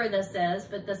what number this is,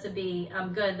 but this would be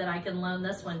good that I can loan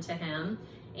this one to him.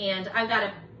 And I've got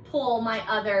to pull my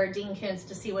other Dean Koontz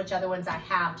to see which other ones I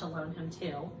have to loan him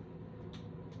to.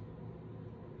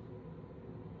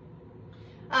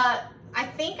 I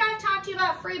think I've talked to you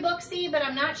about Free Booksy, but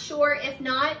I'm not sure. If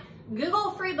not,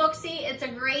 Google Free Booksy. It's a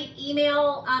great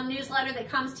email newsletter that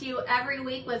comes to you every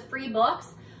week with free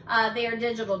books. They are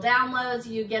digital downloads.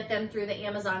 You get them through the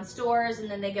Amazon stores,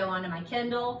 and then they go onto my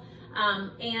Kindle.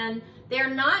 And they're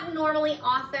not normally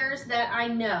authors that I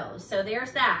know, so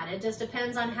there's that. It just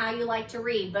depends on how you like to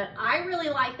read, but I really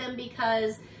like them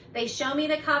because they show me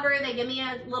the cover, they give me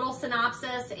a little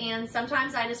synopsis, and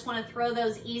sometimes I just want to throw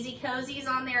those easy cozies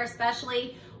on there,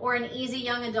 especially, or an easy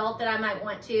young adult that I might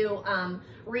want to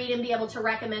read and be able to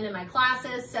recommend in my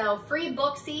classes. So Free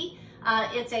Booksy,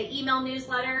 it's an email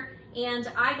newsletter.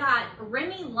 And I got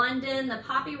Remy London, the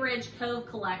Poppy Ridge Cove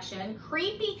collection,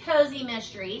 Creepy Cozy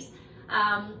Mysteries,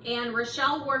 and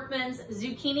Rochelle Workman's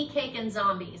Zucchini Cake and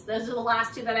Zombies. Those are the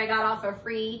last two that I got off of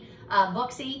Free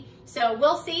Booksy. So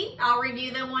we'll see. I'll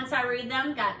review them once I read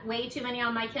them. Got way too many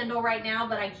on my Kindle right now,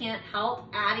 but I can't help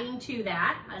adding to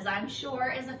that, as I'm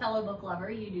sure as a fellow book lover,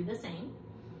 you do the same.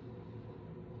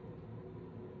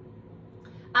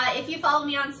 If you follow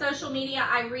me on social media,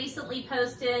 I recently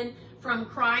posted from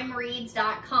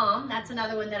crimereads.com. That's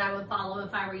another one that I would follow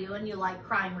if I were you and you like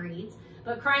crime reads.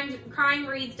 But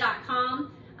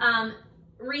crimereads.com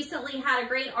recently had a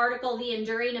great article, The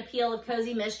Enduring Appeal of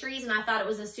Cozy Mysteries, and I thought it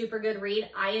was a super good read.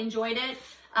 I enjoyed it,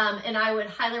 and I would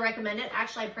highly recommend it.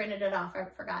 Actually, I printed it off. I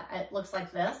forgot. It looks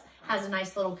like this. Has a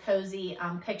nice little cozy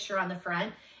picture on the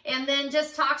front. And then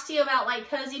just talks to you about like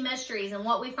cozy mysteries and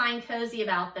what we find cozy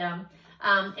about them.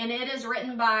 And it is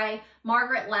written by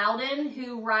Margaret Loudon,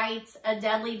 who writes A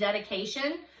Deadly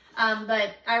Dedication.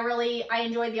 But I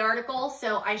enjoyed the article,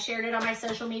 so I shared it on my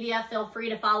social media. Feel free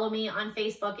to follow me on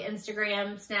Facebook,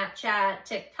 Instagram, Snapchat,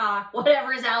 TikTok,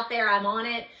 whatever is out there, I'm on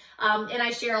it. And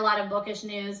I share a lot of bookish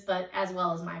news, but as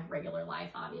well as my regular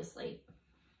life, obviously.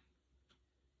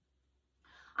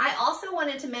 I also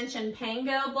wanted to mention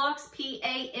Pango books,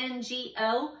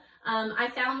 P-A-N-G-O. I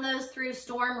found those through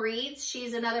Storm Reads.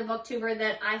 She's another booktuber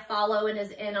that I follow and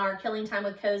is in our Killing Time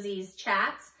with Cozies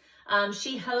chats.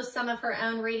 She hosts some of her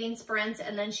own reading sprints,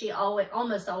 and then she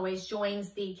almost always joins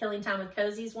the Killing Time with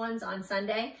Cozies ones on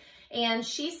Sunday. And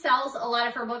she sells a lot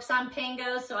of her books on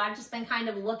Pango, so I've just been kind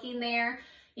of looking there.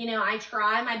 You know, I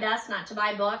try my best not to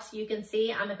buy books. You can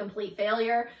see I'm a complete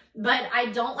failure, but I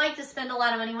don't like to spend a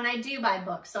lot of money when I do buy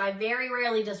books. So I very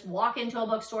rarely just walk into a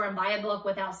bookstore and buy a book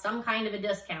without some kind of a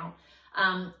discount.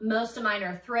 Most of mine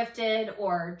are thrifted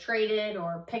or traded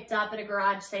or picked up at a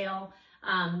garage sale.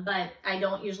 But I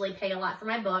don't usually pay a lot for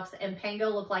my books, and Pango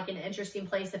looked like an interesting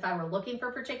place if I were looking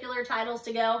for particular titles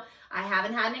to go. I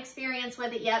haven't had an experience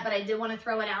with it yet, but I did want to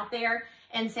throw it out there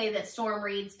and say that Storm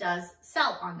Reads does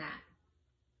sell on that.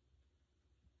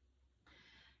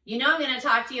 You know, I'm going to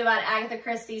talk to you about Agatha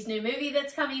Christie's new movie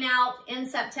that's coming out in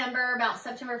September, about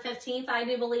September 15th, I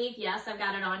do believe. Yes, I've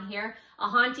got it on here. A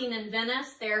Haunting in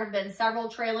Venice. There have been several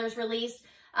trailers released.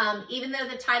 Even though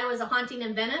the title is A Haunting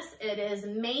in Venice, it is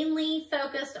mainly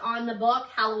focused on the book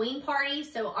Halloween Party.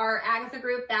 So our Agatha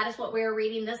group, that is what we are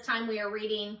reading. This time we are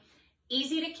reading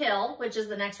Easy to Kill, which is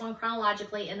the next one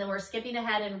chronologically, and then we're skipping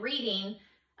ahead and reading,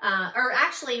 we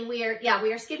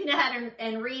are skipping ahead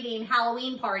and reading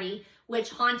Halloween Party, which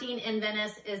Haunting in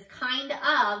Venice is kind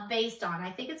of based on. I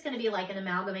think it's going to be like an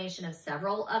amalgamation of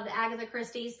several of the Agatha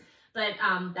Christie's, but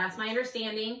that's my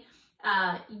understanding.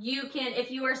 You can,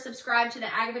 if you are subscribed to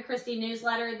the Agatha Christie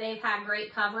newsletter, they've had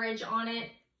great coverage on it.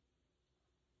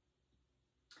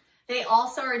 They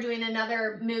also are doing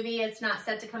another movie. It's not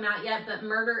set to come out yet, but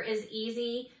Murder is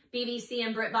Easy. BBC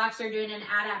and BritBox are doing an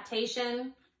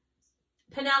adaptation.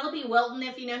 Penelope Wilton,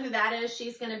 if you know who that is,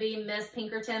 she's going to be Miss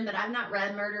Pinkerton, but I've not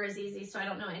read Murder is Easy, so I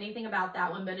don't know anything about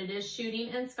that one, but it is shooting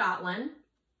in Scotland.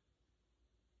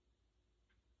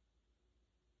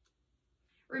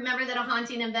 Remember that A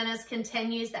Haunting in Venice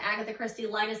continues the Agatha Christie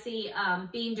legacy,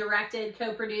 being directed,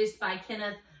 co-produced by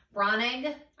Kenneth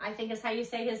Branagh, I think is how you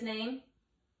say his name.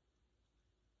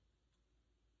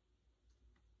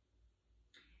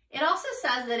 It also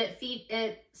says that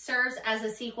it serves as a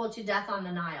sequel to Death on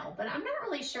the Nile, but I'm not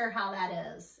really sure how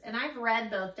that is. And I've read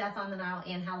both Death on the Nile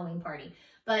and Halloween Party,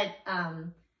 but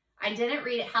I didn't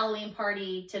read Halloween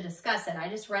Party to discuss it. I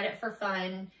just read it for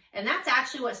fun. And that's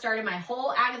actually what started my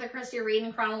whole Agatha Christie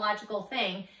reading chronological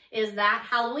thing, is that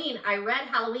Halloween, I read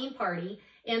Halloween Party,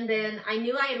 and then I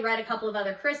knew I had read a couple of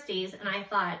other Christies, and I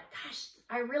thought, gosh,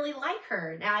 I really like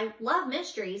her. Now, I love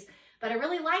mysteries, but I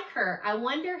really like her. I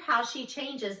wonder how she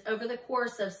changes over the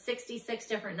course of 66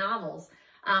 different novels.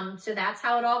 So that's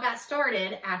how it all got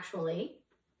started, actually.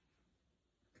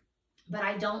 But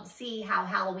I don't see how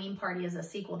Halloween Party is a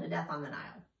sequel to Death on the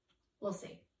Nile. We'll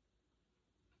see.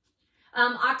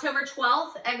 October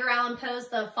 12th, Edgar Allan Poe's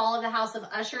The Fall of the House of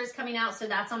Usher is coming out, so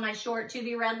that's on my short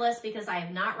to-be-read list because I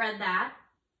have not read that.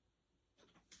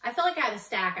 I feel like I have a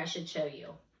stack I should show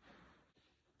you.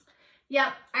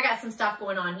 Yep, I got some stuff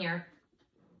going on here.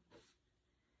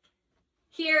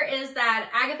 Here is that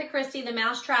Agatha Christie, The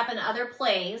Mousetrap and Other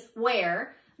Plays,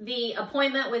 where the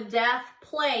Appointment with Death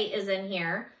play is in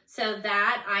here. So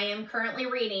that I am currently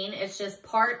reading. It's just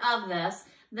part of this.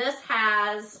 This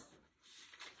has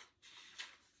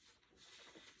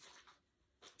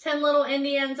 10 Little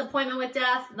Indians, Appointment with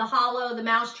Death, The Hollow, The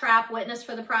Mousetrap, Witness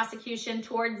for the Prosecution,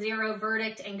 Toward Zero,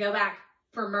 Verdict, and Go Back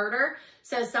for Murder.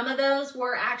 So some of those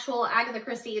were actual Agatha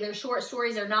Christie, either short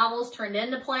stories or novels turned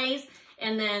into plays.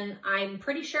 And then I'm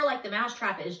pretty sure like The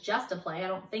Mousetrap is just a play. I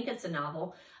don't think it's a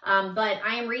novel. But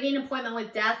I am reading Appointment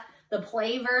with Death, the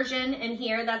play version in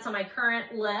here. That's on my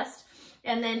current list.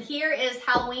 And then here is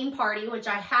Halloween Party, which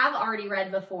I have already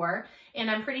read before. And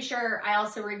I'm pretty sure I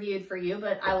also reviewed for you,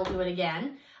 but I will do it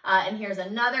again. And here's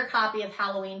another copy of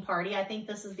Halloween Party. I think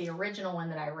this is the original one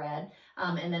that I read.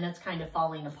 And then it's kind of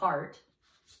falling apart.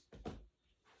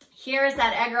 Here's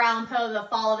that Edgar Allan Poe, The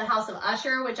Fall of the House of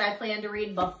Usher, which I plan to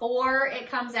read before it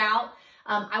comes out.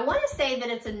 I want to say that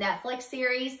it's a Netflix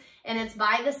series, and it's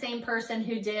by the same person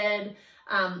who did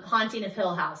Haunting of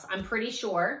Hill House. I'm pretty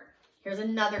sure. Here's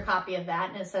another copy of that,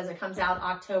 and it says it comes out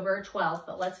October 12th,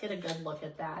 but let's get a good look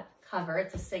at that cover.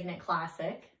 It's a Signet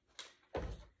Classic.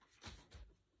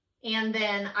 And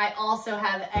then I also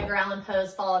have Edgar Allan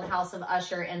Poe's Fall of the House of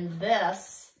Usher, and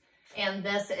this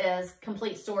is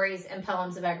Complete Stories and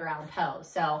Poems of Edgar Allan Poe.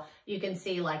 So you can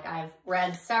see, like, I've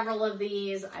read several of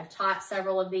these, I've taught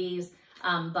several of these,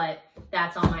 but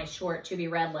that's on my short to be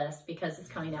read list because it's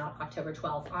coming out October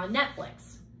 12th on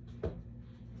Netflix.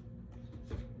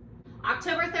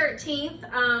 October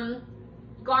 13th,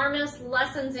 Garmus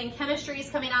Lessons in Chemistry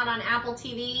is coming out on Apple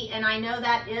TV, and I know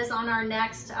that is on our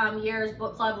next year's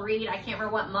book club read. I can't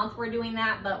remember what month we're doing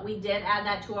that, but we did add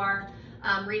that to our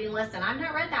reading list, and I've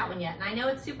not read that one yet. And I know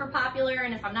it's super popular,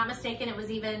 and if I'm not mistaken, it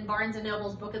was even Barnes &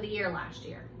 Noble's Book of the Year last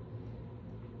year.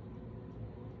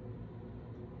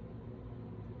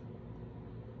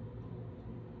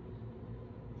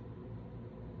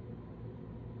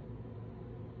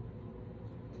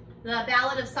 The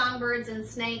Ballad of Songbirds and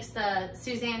Snakes, the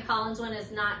Suzanne Collins one,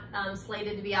 is not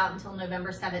slated to be out until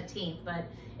November 17th. But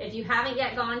if you haven't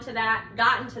yet gotten to that,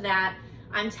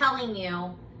 I'm telling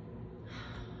you,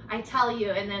 I tell you,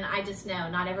 and then I just know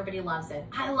not everybody loves it.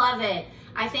 I love it.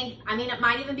 I mean, it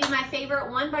might even be my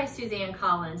favorite one by Suzanne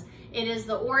Collins. It is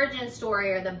the origin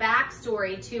story or the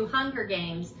backstory to Hunger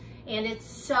Games, and it's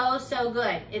so, so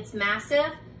good. It's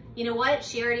massive. You know what?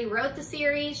 She already wrote the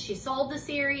series, she sold the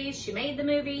series, she made the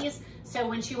movies. So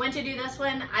when she went to do this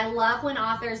one, I love when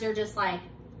authors are just like,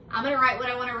 I'm gonna write what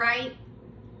I wanna write.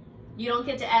 You don't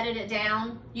get to edit it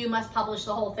down. You must publish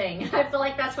the whole thing. I feel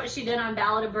like that's what she did on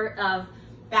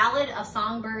Ballad of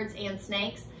Songbirds and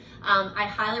Snakes. I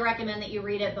highly recommend that you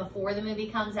read it before the movie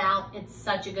comes out. It's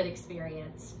such a good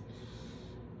experience.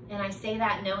 And I say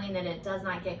that knowing that it does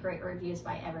not get great reviews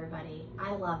by everybody.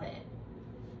 I love it.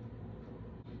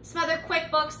 Some other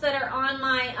quick books that are on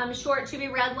my short to be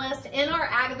read list. In our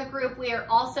Agatha group, we are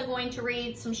also going to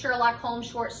read some Sherlock Holmes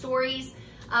short stories.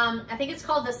 I think it's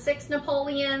called The Six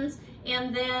Napoleons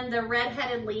and then The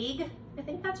Red-Headed League. I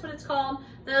think that's what it's called.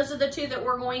 Those are the two that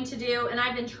we're going to do, and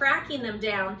I've been tracking them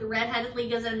down. The Red-Headed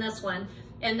League is in this one.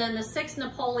 And then The Six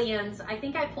Napoleons, I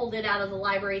think I pulled it out of the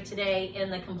library today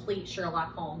in the complete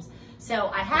Sherlock Holmes. So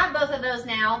I have both of those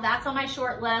now. That's on my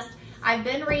short list. I've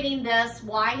been reading this,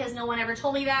 Why Has No One Ever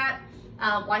Told Me That?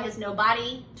 Why Has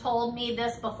Nobody Told Me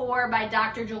This Before by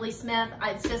Dr. Julie Smith.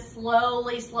 It's just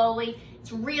slowly,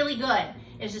 it's really good.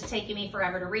 It's just taking me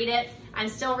forever to read it. I'm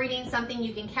still reading Something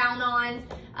You Can Count On.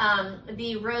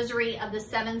 The Rosary of the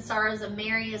Seven Sorrows of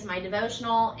Mary is my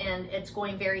devotional, and it's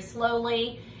going very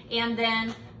slowly. And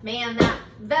then, man, that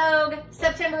Vogue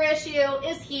September issue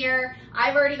is here.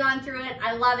 I've already gone through it.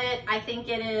 I love it. I think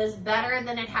it is better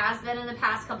than it has been in the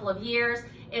past couple of years.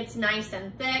 It's nice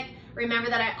and thick. Remember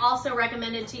that I also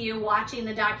recommended to you watching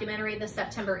the documentary, The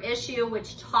September Issue,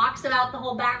 which talks about the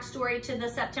whole backstory to the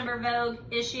September Vogue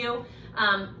issue.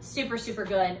 Super, super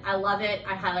good. I love it.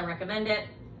 I highly recommend it.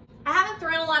 I haven't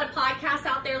thrown a lot of podcasts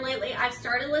out there lately. I've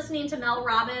started listening to Mel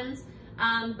Robbins.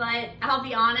 But I'll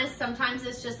be honest, sometimes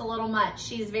it's just a little much.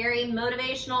 She's very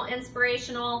motivational,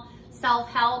 inspirational,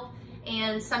 self-help,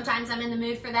 and sometimes I'm in the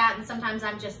mood for that, and sometimes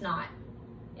I'm just not.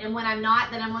 And when I'm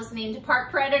not, then I'm listening to Park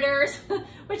Predators,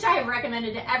 which I have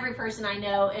recommended to every person I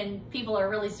know, and people are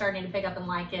really starting to pick up and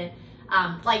like it.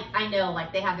 Like, I know,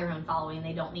 like, they have their own following,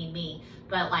 they don't need me,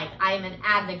 but like, I am an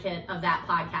advocate of that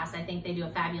podcast. I think they do a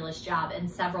fabulous job, and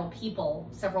several people,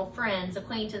 several friends,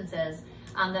 acquaintances,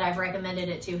 that I've recommended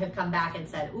it to have come back and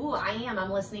said, ooh,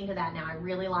 I'm listening to that now. I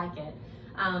really like it.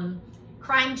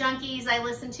 Crime Junkies I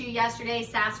listened to yesterday,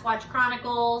 Sasquatch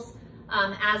Chronicles.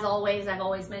 As always, I've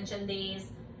always mentioned these.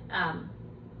 But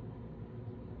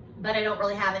I don't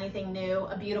really have anything new.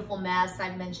 A Beautiful Mess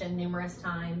I've mentioned numerous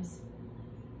times.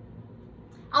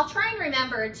 I'll try and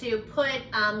remember to put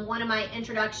one of my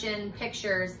introduction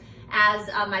pictures as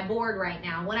my board right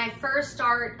now. When I first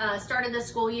started the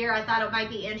school year, I thought it might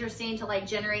be interesting to like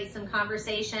generate some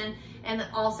conversation, and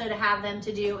also to have them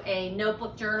to do a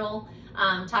notebook journal,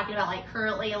 talking about like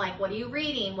currently, like what are you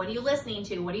reading, what are you listening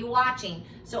to, what are you watching.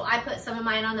 So I put some of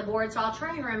mine on the board, so I'll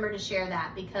try and remember to share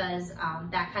that, because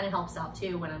that kind of helps out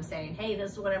too when I'm saying, hey,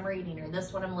 this is what I'm reading, or this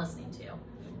is what I'm listening to.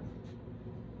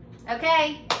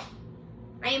 Okay,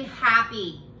 I am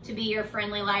happy to be your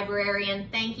friendly librarian.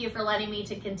 Thank you for letting me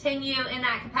to continue in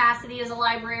that capacity as a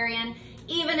librarian,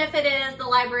 even if it is the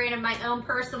librarian of my own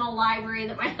personal library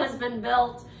that my husband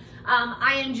built.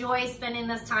 I enjoy spending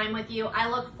this time with you. I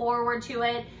look forward to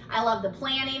it. I love the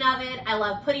planning of it. I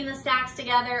love putting the stacks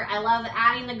together. I love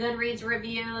adding the Goodreads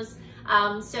reviews.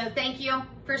 So thank you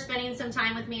for spending some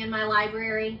time with me in my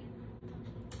library.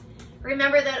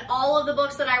 Remember that all of the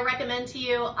books that I recommend to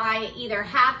you, I either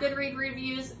have Goodreads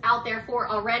reviews out there for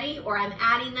already, or I'm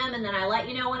adding them, and then I let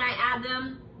you know when I add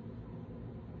them.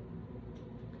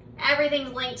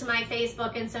 Everything's linked to my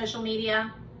Facebook and social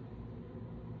media.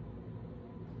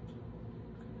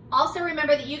 Also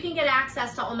remember that you can get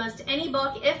access to almost any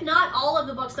book, if not all of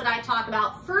the books that I talk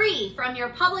about, free from your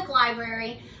public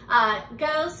library.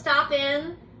 Go stop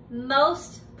in.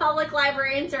 Most public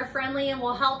librarians are friendly and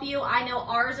will help you. I know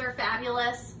ours are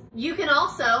fabulous. You can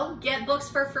also get books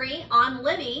for free on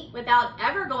Libby without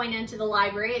ever going into the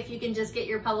library if you can just get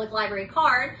your public library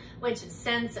card, which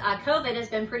since COVID has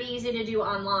been pretty easy to do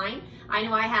online. I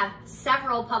know I have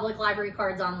several public library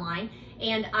cards online,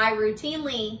 and I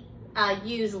routinely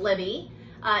use Libby.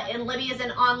 And Libby is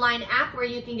an online app where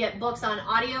you can get books on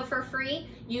audio for free.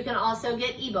 You can also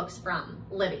get ebooks from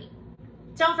Libby.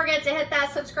 Don't forget to hit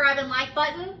that subscribe and like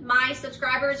button. My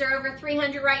subscribers are over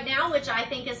 300 right now, which I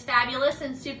think is fabulous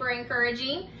and super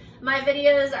encouraging. My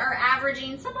videos are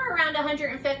averaging somewhere around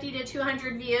 150 to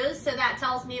 200 views, so that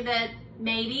tells me that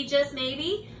maybe, just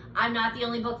maybe, I'm not the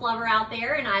only book lover out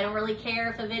there, and I don't really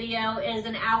care if a video is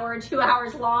an hour or 2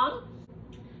 hours long.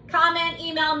 Comment,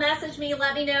 email, message me,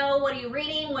 let me know, what are you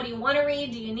reading, what do you want to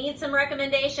read, do you need some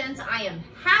recommendations? I am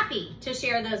happy to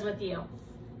share those with you.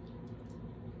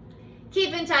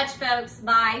 Keep in touch, folks.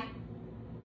 Bye.